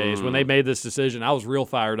soccer days. When they made this decision, I was real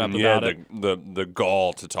fired up about it. The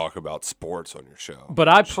gall to talk about sports on your show. But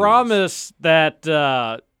I promise that,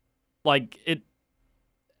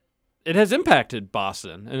 it has impacted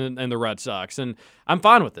Boston and the Red Sox, and I'm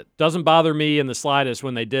fine with it. Doesn't bother me in the slightest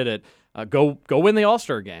when they did it. Go win the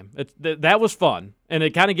All-Star game. That was fun, and it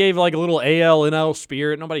kind of gave like a little AL/NL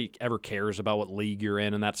spirit. Nobody ever cares about what league you're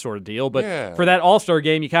in and that sort of deal, but for that All-Star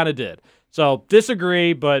game, you kind of did. So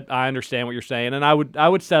disagree, but I understand what you're saying, and I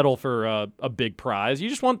would settle for a big prize. You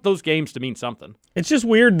just want those games to mean something. It's just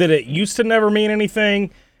weird that it used to never mean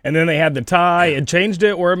anything, and then they had the tie and changed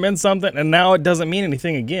it where it meant something, and now it doesn't mean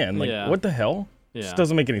anything again. Like, what the hell? It just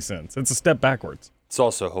doesn't make any sense. It's a step backwards. It's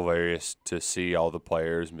also hilarious to see all the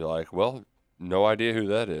players and be like, well, no idea who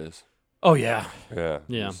that is. Oh, yeah.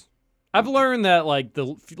 Yeah. I've learned that, like,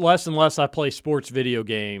 the less and less I play sports video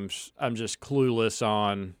games, I'm just clueless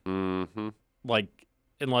on, like,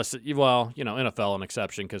 unless, NFL an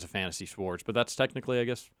exception because of fantasy sports, but that's technically, I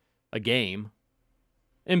guess, a game.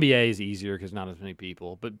 NBA is easier because not as many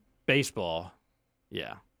people, but baseball,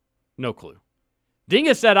 no clue.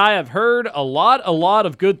 Dingus said, I have heard a lot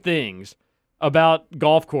of good things about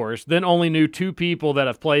golf course, then only knew 2 people that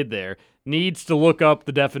have played there. Needs to look up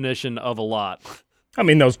the definition of a lot. I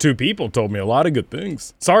mean, those 2 people told me a lot of good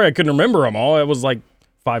things. Sorry I couldn't remember them all. It was like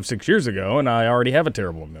 5-6 years ago, and I already have a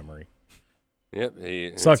terrible memory. Yep,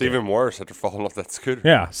 it's even worse after falling off that scooter.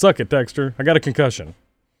 Yeah, suck it, Dexter. I got a concussion.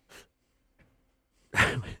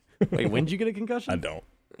 Wait, when did you get a concussion? I don't.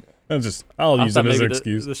 I'll use it as an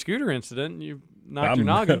excuse. The scooter incident, you knocked your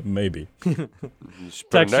noggin. Maybe. You should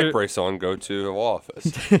put a neck brace on, go to a law office.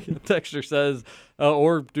 Texter says,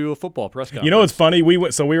 or do a football press conference. You know what's funny? We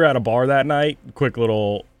were at a bar that night. Quick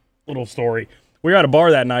little story. We were at a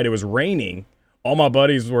bar that night. It was raining. All my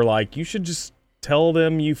buddies were like, you should just tell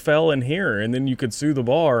them you fell in here, and then you could sue the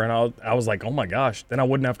bar. And I was like, oh my gosh, then I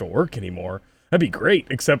wouldn't have to work anymore. That'd be great,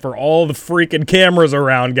 except for all the freaking cameras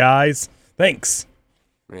around, guys. Thanks.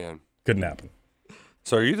 Man. Couldn't happen.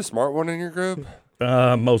 So are you the smart one in your group?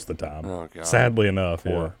 Most of the time. Oh, God. Sadly enough,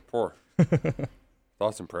 Poor.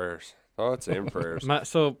 Thoughts and prayers. Thoughts and prayers.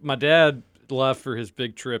 My dad left for his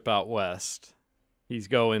big trip out west. He's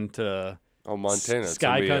going to Montana. Sky it's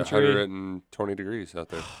gonna be Country. 120 degrees out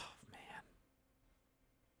there. Oh, man.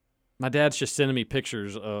 My dad's just sending me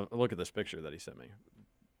pictures of. Look at this picture that he sent me.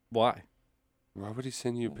 Why? Why would he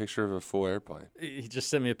send you a picture of a full airplane? He just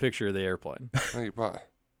sent me a picture of the airplane. Why?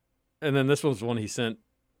 And then this one's one he sent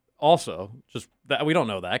also. Just that we don't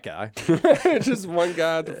know that guy. Just one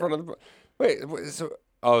guy at the front of the. Wait.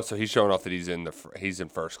 So he's showing off that he's in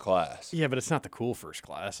first class. Yeah, but it's not the cool first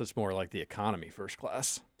class. It's more like the economy first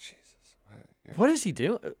class. Jesus. What does he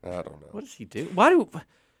do? I don't know. What does he do? Why do?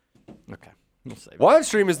 Okay. We'll save it. Live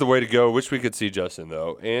stream is the way to go. Wish we could see Justin,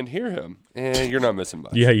 though, and hear him. And you're not missing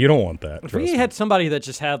much. Yeah, you don't want that. If we had somebody that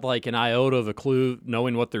just had like an iota of a clue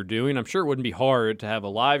knowing what they're doing, I'm sure it wouldn't be hard to have a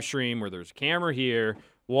live stream where there's a camera here,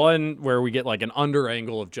 one where we get like an under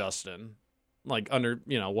angle of Justin, like under,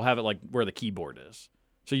 we'll have it like where the keyboard is.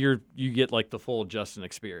 So you get like the full Justin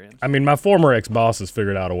experience. I mean, my former ex-boss has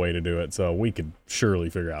figured out a way to do it, so we could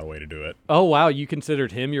surely figure out a way to do it. Oh, wow. You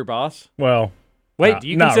considered him your boss? Well... Wait, do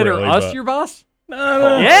you consider really, us your boss?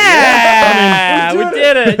 No. Yeah, we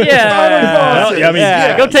did it.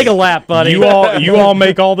 Yeah. Go take a lap, buddy. You all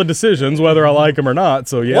make all the decisions, whether I like them or not.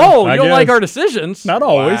 So yeah. Whoa, you don't like our decisions? Not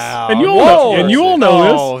always. Wow. And you all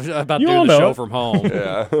know this. About doing the show from home.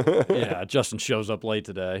 Yeah. Justin shows up late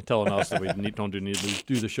today, telling us that we don't need to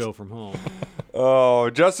do the show from home. Oh,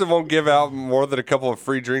 Justin won't give out more than a couple of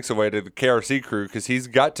free drinks away to the KRC crew because he's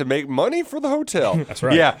got to make money for the hotel. That's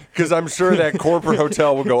right. Yeah, because I'm sure that corporate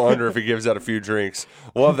hotel will go under if he gives out a few drinks.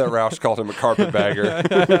 Love that Roush called him a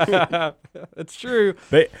carpetbagger. It's true.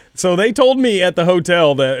 They told me at the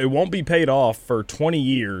hotel that it won't be paid off for 20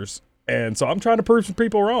 years, and so I'm trying to prove some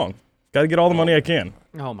people wrong. Got to get all the money I can.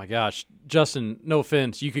 Oh, my gosh. Justin, no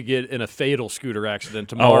offense, you could get in a fatal scooter accident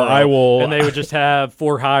tomorrow. I will. And they would just have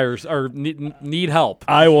 4 hires or need help.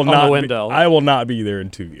 I will on not. The window. I will not be there in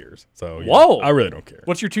 2 years. So yeah, whoa, I really don't care.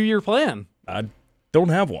 What's your 2-year plan? I don't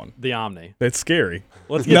have one. The Omni. It's scary.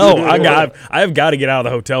 Let's get I have got to get out of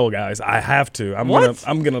the hotel, guys. I have to. I'm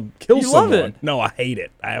gonna kill you someone. Love it. No, I hate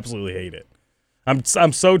it. I absolutely hate it.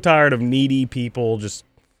 I'm so tired of needy people just.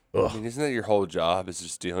 Ugh. I mean, isn't that your whole job is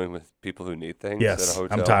just dealing with people who need things yes, at a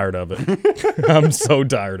hotel? I'm tired of it. I'm so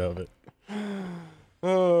tired of it.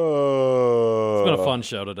 Oh. It's been a fun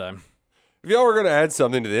show today. If y'all were going to add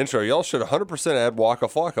something to the intro, y'all should 100% add Waka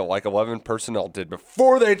Flocka like 11 personnel did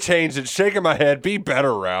before they changed it. Shaking my head. Be better,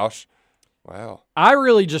 Roush. Wow. I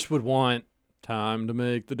really just would want time to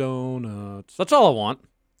make the donuts. That's all I want.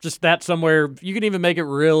 Just that somewhere. You can even make it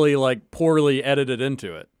really like poorly edited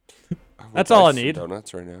into it. That's all I need.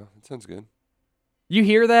 Donuts right now. That sounds good. You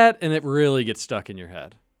hear that, and it really gets stuck in your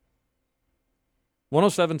head.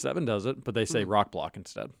 107.7 does it, but they say rock block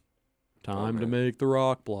instead. Time to make the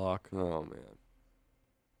rock block. Oh, man.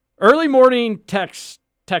 Early morning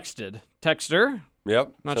texter.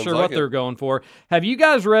 Yep. Not sounds sure like what it. they're going for. Have you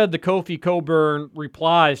guys read the Kofi Coburn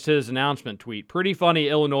replies to his announcement tweet? Pretty funny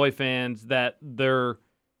Illinois fans that they're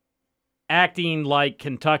acting like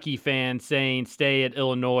Kentucky fans saying stay at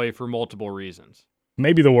Illinois for multiple reasons.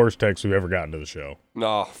 Maybe the worst text we've ever gotten to the show.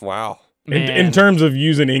 Oh, wow. In terms of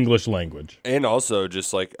using English language. And also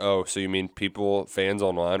just like, oh, so you mean fans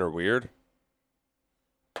online are weird?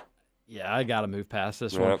 Yeah, I got to move past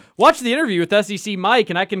this Yep. one. Watch the interview with SEC Mike,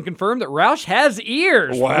 and I can confirm that Roush has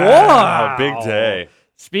ears. Wow. Big day.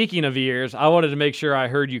 Speaking of ears, I wanted to make sure I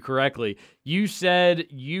heard you correctly. You said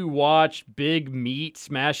you watched Big Meat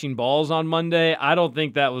smashing balls on Monday. I don't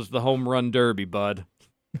think that was the home run derby, bud.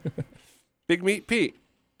 Big Meat Pete.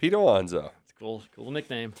 Pete Alonso. It's cool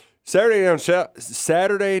nickname. Saturday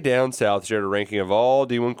Down South shared a ranking of all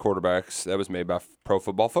D1 quarterbacks that was made by Pro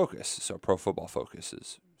Football Focus. So Pro Football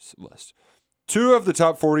Focus's list. 2 of the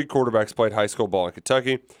top 40 quarterbacks played high school ball in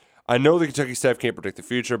Kentucky. I know the Kentucky staff can't predict the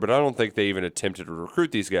future, but I don't think they even attempted to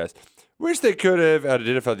recruit these guys. Wish they could have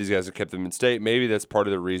identified these guys and kept them in state. Maybe that's part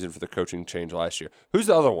of the reason for the coaching change last year. Who's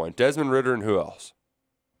the other one? Desmond Ritter and who else?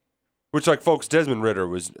 Which, like, folks, Desmond Ritter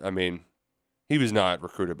was, he was not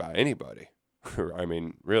recruited by anybody.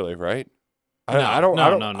 Really, right? I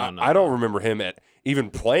don't remember him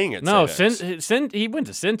even playing at St. X. He went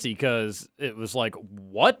to Cincy because it was like,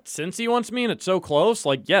 what? Cincy wants me and it's so close?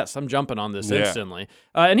 Like, yes, I'm jumping on this instantly.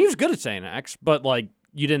 And he was good at St. X, but, like,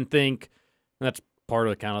 you didn't think – that's part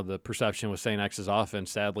of kind of the perception with St. X's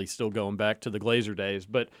offense, sadly, still going back to the Glazer days.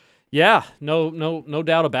 But, yeah, no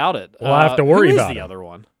doubt about it. Well, I have to worry about the it. other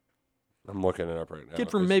one? I'm looking it up right now.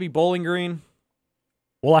 Kid from maybe Bowling Green?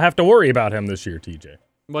 Well, I have to worry about him this year, TJ.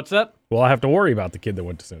 What's that? Well, I have to worry about the kid that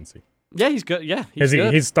went to Cincy. Yeah, he's good. Yeah, Is he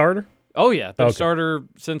good. he's starter? Oh, yeah. The Okay. starter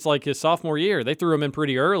since, like, his sophomore year. They threw him in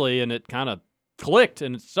pretty early, and it kind of clicked,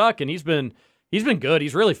 and it stuck, and he's been good.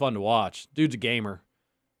 He's really fun to watch. Dude's a gamer.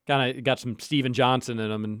 Kind of got some Steven Johnson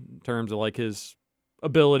in him in terms of, like, his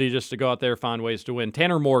ability just to go out there, find ways to win.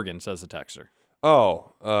 Tanner Morgan, says the texter.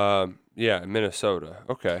 Oh, yeah, Minnesota.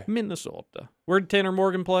 Okay. Minnesota. Where did Tanner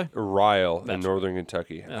Morgan play? Ryle in Northern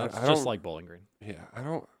Kentucky. Yeah, it's just like Bowling Green. Yeah, I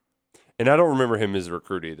don't remember him as a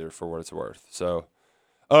recruit either, for what it's worth. So,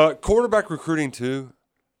 quarterback recruiting too.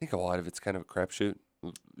 I think a lot of it's kind of a crapshoot.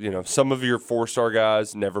 You know, some of your 4-star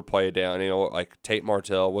guys never play it down. You know, like Tate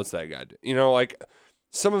Martell. What's that guy do? You know, like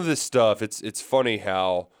some of this stuff. It's funny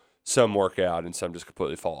how some work out and some just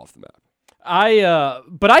completely fall off the map.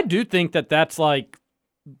 But I do think that that's like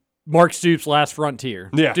Mark Stoops' last frontier.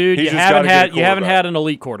 Yeah, dude, you haven't had an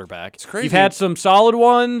elite quarterback. It's crazy. You've had some solid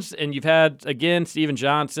ones, and you've had again Steven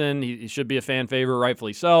Johnson. He should be a fan favorite,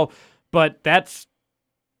 rightfully so. But that's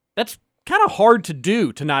kind of hard to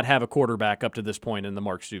do, to not have a quarterback up to this point in the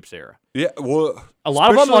Mark Stoops era. Yeah, well, a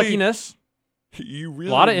lot of unluckiness. You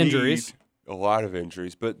really a lot of injuries. A lot of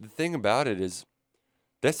injuries. But the thing about it is,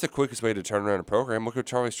 that's the quickest way to turn around a program. Look what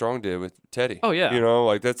Charlie Strong did with Teddy. Oh yeah, you know,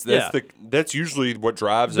 like that's usually what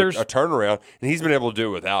drives a turnaround, and he's been able to do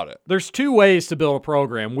it without it. There's 2 ways to build a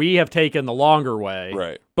program. We have taken the longer way,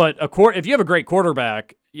 right? But if you have a great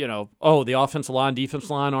quarterback, you know, the offensive line,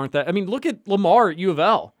 defensive line aren't that. I mean, look at Lamar at U of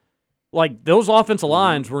L. Like, those offensive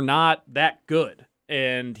lines were not that good,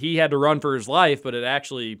 and he had to run for his life, but it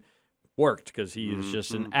actually worked because he is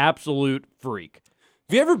just an absolute freak.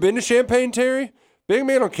 Have you ever been to Champaign, Terry? Big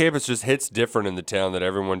Man on Campus just hits different in the town that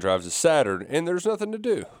everyone drives a Saturn, and there's nothing to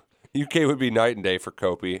do. UK would be night and day for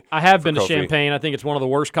Kofi. I have been to Champaign. I think it's one of the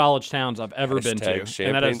worst college towns I've ever been to. Champaign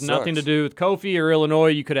and that has nothing to do with Kofi or Illinois.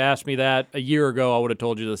 You could ask me that a year ago. I would have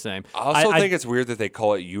told you the same. I also think it's weird that they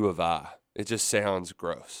call it U of I. It just sounds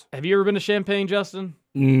gross. Have you ever been to Champaign, Justin?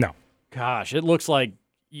 No. Gosh, it looks like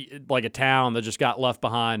a town that just got left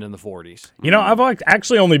behind in the 40s. You know, I've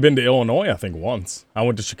actually only been to Illinois, I think, once. I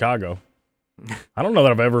went to Chicago. I don't know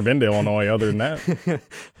that I've ever been to Illinois other than that.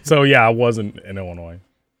 So, yeah, I wasn't in Illinois.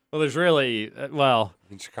 Well, there's really,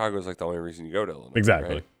 Chicago is like the only reason you go to Illinois.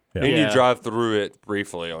 Exactly. Right? Yeah. And you drive through it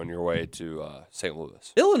briefly on your way to St.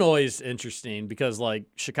 Louis. Illinois is interesting because, like,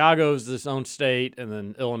 Chicago is its own state, and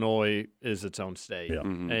then Illinois is its own state. Yeah.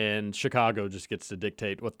 Mm-hmm. And Chicago just gets to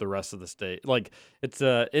dictate what the rest of the state. Like, it's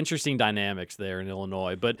interesting dynamics there in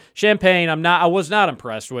Illinois. But Champaign, I was not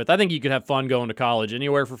impressed with. I think you could have fun going to college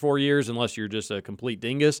anywhere for 4 years unless you're just a complete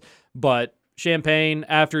dingus. But Champaign,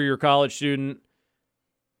 after you're a college student,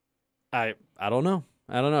 I don't know.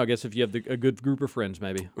 I guess if you have a good group of friends,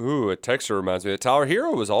 maybe. Ooh, a texter reminds me that Tyler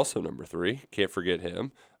Hero was also number 3. Can't forget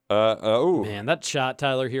him. Man, that shot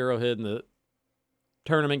Tyler Hero hit in the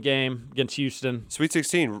tournament game against Houston. Sweet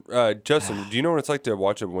 16. Justin, do you know what it's like to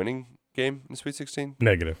watch a winning game in the Sweet 16?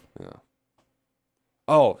 Negative. Yeah.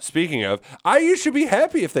 Oh, speaking of, IU should be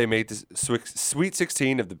happy if they made the Sweet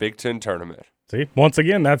 16 of the Big Ten tournament. See, once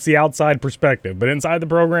again, that's the outside perspective, but inside the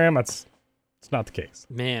program, it's not the case.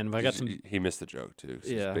 Man, I got some. He missed the joke too. It's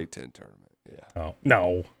Big Ten tournament. Yeah. Oh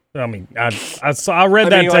no. I mean, I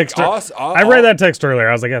read that text. I read that text earlier.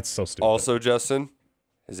 I was like, that's so stupid. Also, Justin,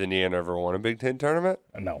 has Indiana ever won a Big Ten tournament?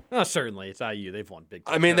 No. Oh, certainly. It's IU. They've won Big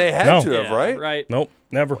Ten. I mean, they had to have, right? Right. Nope,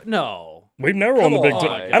 never. No. We've never won the Big Ten.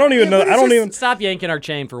 on. I don't even know. I don't even Stop yanking our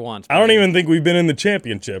chain for once. I don't even think we've been in the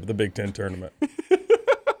championship of the Big Ten tournament.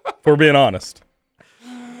 If we're being honest.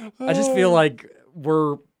 I just feel like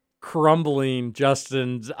we're crumbling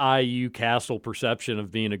Justin's IU Castle perception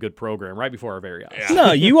of being a good program right before our very eyes.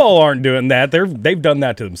 No, you all aren't doing that. They've done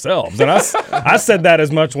that to themselves. And I said that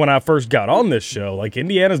as much when I first got on this show. Like,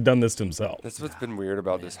 Indiana's done this to themselves. That's what's been weird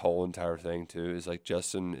about this whole entire thing, too, is like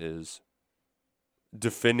Justin is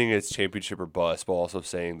defending its championship or bust, but also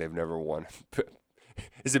saying they've never won.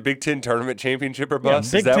 Is it Big Ten tournament championship or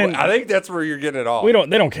bust? Big Ten, I think that's where you're getting it off.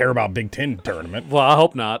 They don't care about Big Ten tournament. Well, I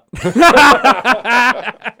hope not.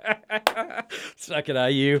 Suck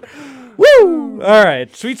it, IU. Woo! All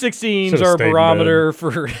right. Sweet 16s are a barometer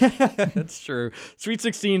for that's true. Sweet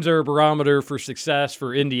 16s are a barometer for success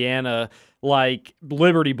for Indiana, like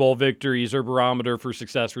Liberty Bowl victories are a barometer for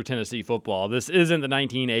success for Tennessee football. This isn't the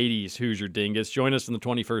 1980s Hoosier Dingus. Join us in the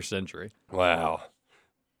 21st century. Wow.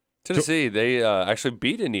 Tennessee, they actually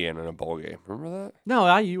beat Indiana in a bowl game. Remember that?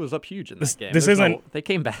 No, IU was up huge in this game. They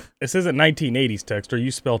came back. This isn't 1980s text, or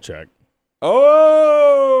you spell check.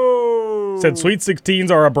 Oh! Said Sweet 16s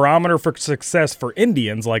are a barometer for success for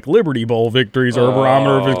Indians, like Liberty Bowl victories are a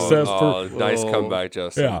barometer of success for. Nice comeback,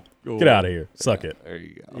 Justin. Yeah. Get out of here. Suck it. There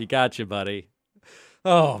you go. He got you, buddy.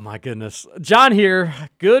 Oh, my goodness. John here.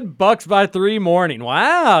 Good Bucks by 3 morning.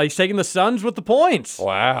 Wow. He's taking the Suns with the points.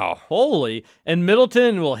 Wow. Holy. And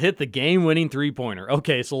Middleton will hit the game-winning three-pointer.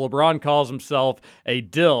 Okay, so LeBron calls himself a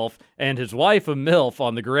DILF and his wife a MILF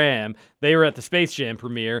on the gram. They were at the Space Jam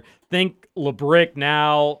premiere. Think LeBrick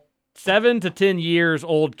now, 7 to 10 years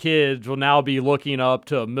old kids will now be looking up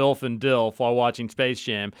to MILF and DILF while watching Space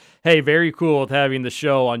Jam. Hey, very cool with having the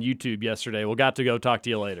show on YouTube yesterday. We'll got to go talk to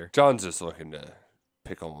you later. John's just looking to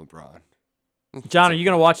pick on LeBron. John, are you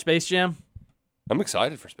going to watch Space Jam? I'm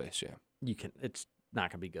excited for Space Jam. It's not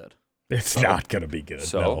going to be good. It's not going to be good.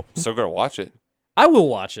 So, no. Still going to watch it. I will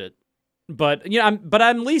watch it. But, I'm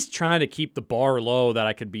at least trying to keep the bar low that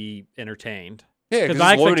I could be entertained. Yeah, because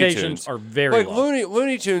my expectations are very low.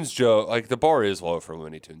 Looney Tunes joke, like the bar is low for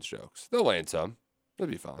Looney Tunes jokes. They'll land some. They'll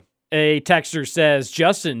be fine. A texter says,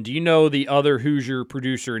 Justin, do you know the other Hoosier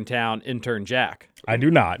producer in town, intern Jack? I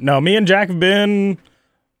do not. No, me and Jack have been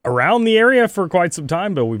around the area for quite some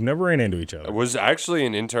time, but we've never ran into each other. It was actually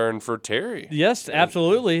an intern for Terry. Yes,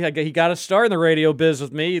 absolutely. He got to start in the radio biz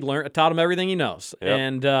with me. Taught him everything he knows. Yep.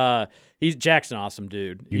 And Jack's an awesome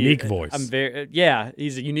dude. Unique voice.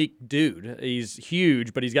 He's a unique dude. He's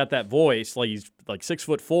huge, but he's got that voice. Like he's like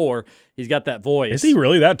 6'4". He's got that voice. Is he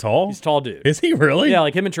really that tall? He's a tall dude. Is he really? Yeah,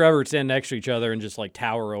 like him and Trevor would stand next to each other and just like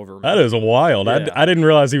tower over him. That is wild. Yeah. I didn't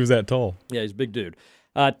realize he was that tall. Yeah, he's a big dude.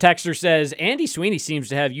 Texter says, Andy Sweeney seems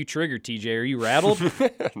to have you triggered, TJ. Are you rattled?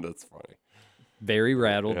 That's funny. Very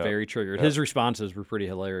rattled, Yep. very triggered. Yep. His responses were pretty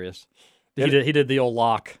hilarious. He did the old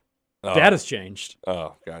Locke. Oh. Data's changed.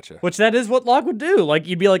 Oh, gotcha. Which that is what Locke would do. Like,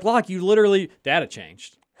 you'd be like, Locke, you literally, data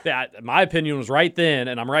changed. My opinion was right then,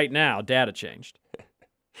 and I'm right now. Data changed.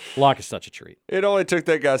 Locke is such a treat. It only took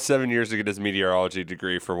that guy 7 years to get his meteorology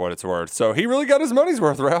degree for what it's worth. So he really got his money's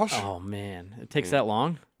worth, Roush. Oh, man. It takes that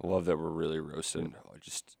long? I love that we're really roasting.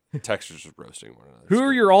 Just textures are roasting one another. Who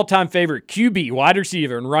are your all-time favorite QB, wide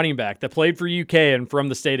receiver, and running back that played for UK and from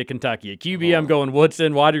the state of Kentucky? At QB, I'm going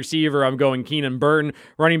Woodson. Wide receiver, I'm going Keenan Burton.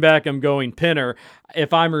 Running back, I'm going Pinner.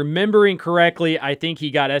 If I'm remembering correctly, I think he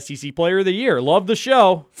got SEC Player of the Year. Love the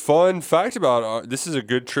show. Fun fact about this is a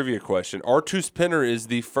good trivia question. Artus Pinner is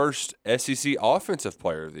the first SEC Offensive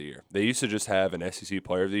Player of the Year. They used to just have an SEC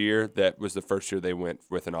Player of the Year. That was the first year they went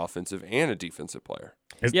with an offensive and a defensive player.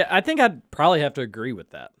 Yeah, I think I'd probably have to agree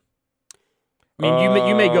with that. I mean,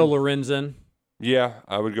 you may go Lorenzen. Yeah,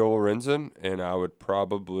 I would go Lorenzen, and I would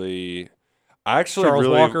probably Charles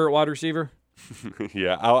Walker at wide receiver.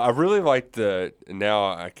 Yeah, I really like now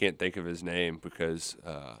I can't think of his name because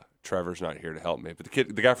Trevor's not here to help me. But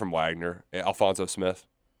the guy from Wagner, Alfonso Smith,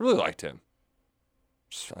 really liked him.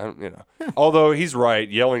 Although he's right,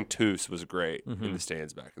 yelling Toos was great in the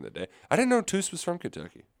stands back in the day. I didn't know Toos was from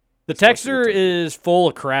Kentucky. The texter is full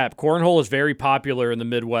of crap. Cornhole is very popular in the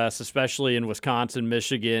Midwest, especially in Wisconsin,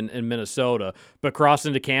 Michigan, and Minnesota. But cross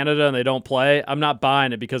into Canada and they don't play, I'm not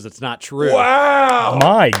buying it because it's not true. Wow!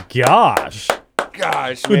 My gosh.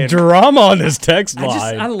 gosh, The man. drama on this text I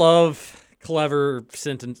line. love clever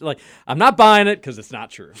sentence. Like, I'm not buying it because it's not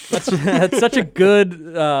true. That's such a good.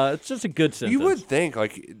 It's just a good sentence. You would think,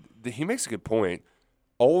 like, he makes a good point.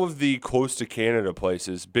 All of the close to Canada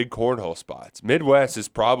places, big cornhole spots. Midwest is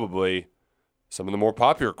probably some of the more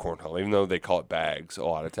popular cornhole, even though they call it bags a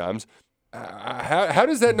lot of times. How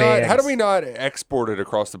does that not? How do we not export it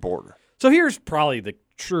across the border? So here's probably the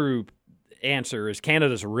true answer: is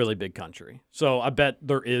Canada's a really big country. So I bet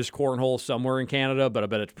there is cornhole somewhere in Canada, but I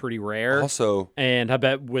bet it's pretty rare. Also, and I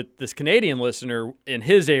bet with this Canadian listener in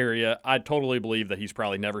his area, I totally believe that he's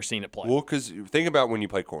probably never seen it play. well, because think about when you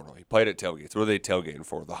play cornhole. You played at tailgates. What are they tailgating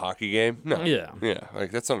for? The hockey game? No. Yeah. Yeah.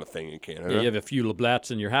 Like that's not a thing in Canada. Yeah, you have a few Lablats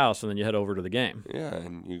in your house, and then you head over to the game. Yeah,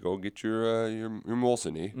 and you go get your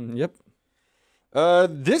Molsony. Yep.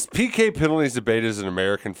 This PK penalties debate is an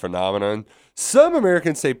American phenomenon. Some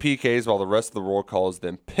Americans say PKs while the rest of the world calls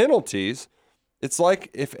them penalties. It's like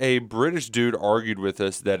if a British dude argued with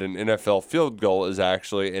us that an NFL field goal is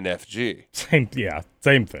actually an FG.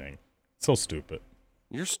 Same thing. So stupid.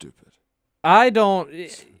 You're stupid. I don't.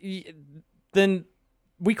 Then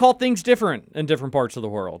we call things different in different parts of the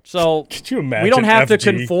world. So Could you imagine we don't have to FG?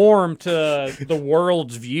 conform to the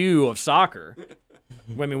world's view of soccer.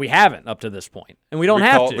 I mean, we haven't up to this point, and we don't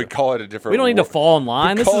have to. We call it a different. We don't need to fall in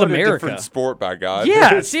line. This is a America. different sport, by God.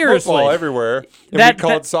 Yeah, It's seriously. football everywhere, and we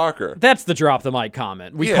call it soccer. That's the drop the mic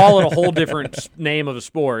comment. We call it a whole different name of a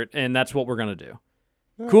sport, and that's what we're gonna do.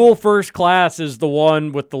 Cool first class is the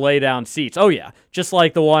one with the lay down seats. Oh yeah, just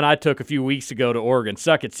like the one I took a few weeks ago to Oregon.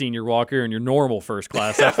 Suck it, Senior Walker, and your normal first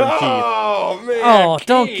class. That's from Keith. Oh man! Oh, Keith.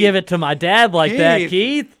 don't give it to my dad like that,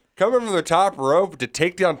 Keith. Coming from the top rope to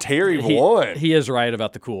take down Terry one. He is right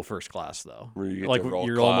about the cool first class though. Where you get Like to roll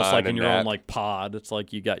you're almost Klein like in and your nap. own like pod. It's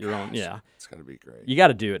like you got your own. Yeah, It's gonna be great. you got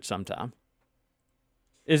to do it sometime.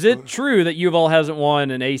 Is it true that U of L hasn't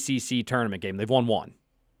won an ACC tournament game? They've won one.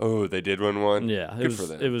 Oh, they did win one. Yeah, Good for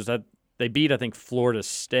them. It was that they beat I think Florida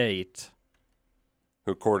State.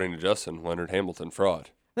 Who, according to Justin, Leonard Hamilton fraud.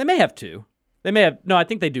 They may have two. They may have no. I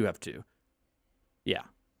think they do have two. Yeah.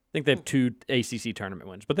 I think they have 2 ACC tournament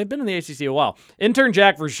wins, but they've been in the ACC a while. Intern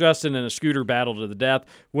Jack versus Justin in a scooter battle to the death.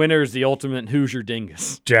 Winner is the ultimate Hoosier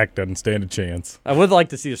Dingus. Jack doesn't stand a chance. I would like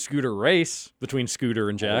to see a scooter race between Scooter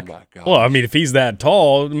and Jack. Oh my God. Well, I mean, if he's that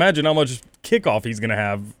tall, imagine how much kickoff he's going to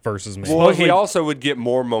have versus me. Well, he also would get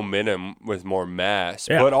more momentum with more mass,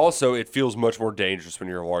 Yeah. but also it feels much more dangerous when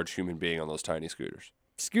you're a large human being on those tiny scooters.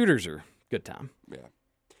 Scooters are good time. Yeah.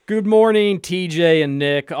 Good morning, TJ and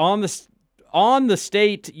Nick. On the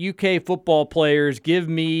state UK football players, give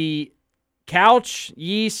me Couch,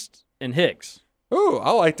 Yeast, and Hicks. Oh,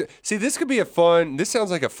 I like to see. This could be this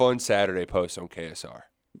sounds like a fun Saturday post on KSR.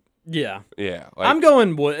 Yeah. Yeah. I'm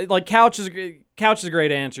going like Couch is a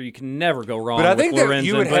great answer. You can never go wrong. But I with think that Lorenzen,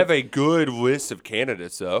 you would but- have a good list of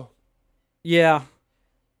candidates, though. Yeah.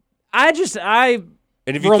 I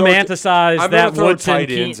And if you romanticize I'm that gonna throw Woodson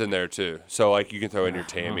tight ends in there too. So like you can throw in your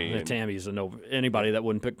Tammy. and- Tammy's anybody that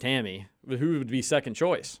wouldn't pick Tammy. Who would be second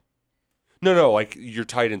choice? No, like your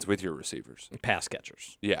tight ends with your receivers. Pass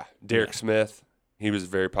catchers. Yeah, Derek Smith. He was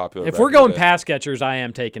very popular. If back we're in the going day. pass catchers, I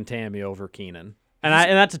am taking Tammy over Keenan. And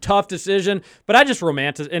that's a tough decision, but I just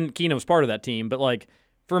romanticize, and Keenan was part of that team, but like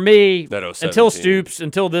for me, That 07 until team. Stoops,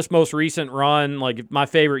 until this most recent run, like my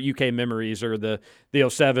favorite UK memories are the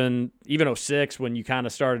 07, even 06, when you kind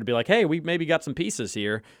of started to be like, hey, we maybe got some pieces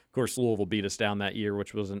here. Of course, Louisville beat us down that year,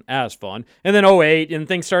 which wasn't as fun. And then 08, and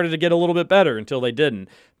things started to get a little bit better until they didn't.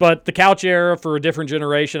 But the Couch era for a different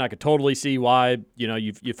generation, I could totally see why,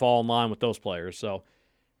 you fall in line with those players. So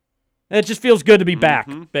it just feels good to be back,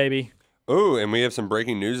 baby. Oh, and we have some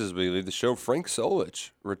breaking news as we leave the show. Frank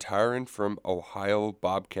Solich retiring from Ohio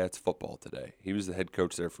Bobcats football today. He was the head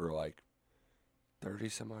coach there for like 30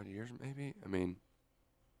 some odd years, maybe. I mean,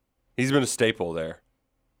 he's been a staple there.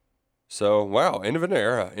 So, wow, end of an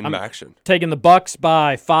era in action. Taking the Bucks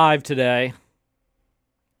by 5 today.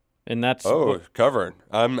 And that's covering.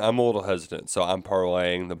 I'm a little hesitant, so I'm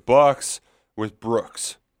parlaying the Bucks with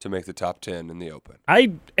Brooks to make the top 10 in the Open.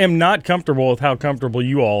 I am not comfortable with how comfortable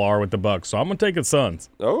you all are with the Bucks, so I'm going to take the Suns.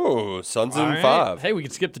 Oh, Suns in All right. 5. Hey, we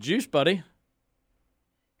could skip the juice, buddy.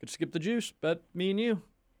 Could skip the juice. Bet me and you.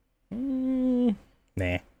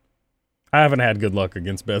 Nah. I haven't had good luck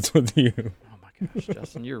against bets with you. Oh, my gosh,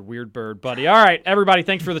 Justin, you're a weird bird, buddy. All right, everybody,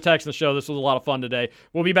 thanks for the text in the show. This was a lot of fun today.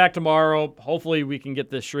 We'll be back tomorrow. Hopefully, we can get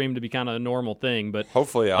this stream to be kind of a normal thing, but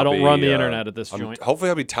Hopefully I don't run the internet at this joint. Hopefully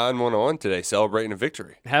I'll be tying one on today, celebrating a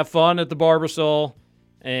victory. Have fun at the Barbasol,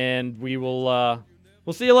 and we will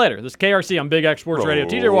we'll see you later. This is KRC on Big X Sports Radio.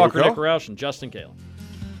 TJ Walker, Roll Nick Roush, and Justin Kalen.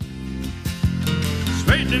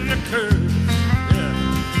 Straightening the curve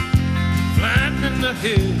flattening the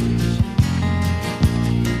hills.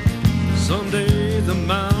 Someday the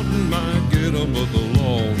mountain might get 'em, but the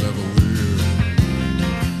law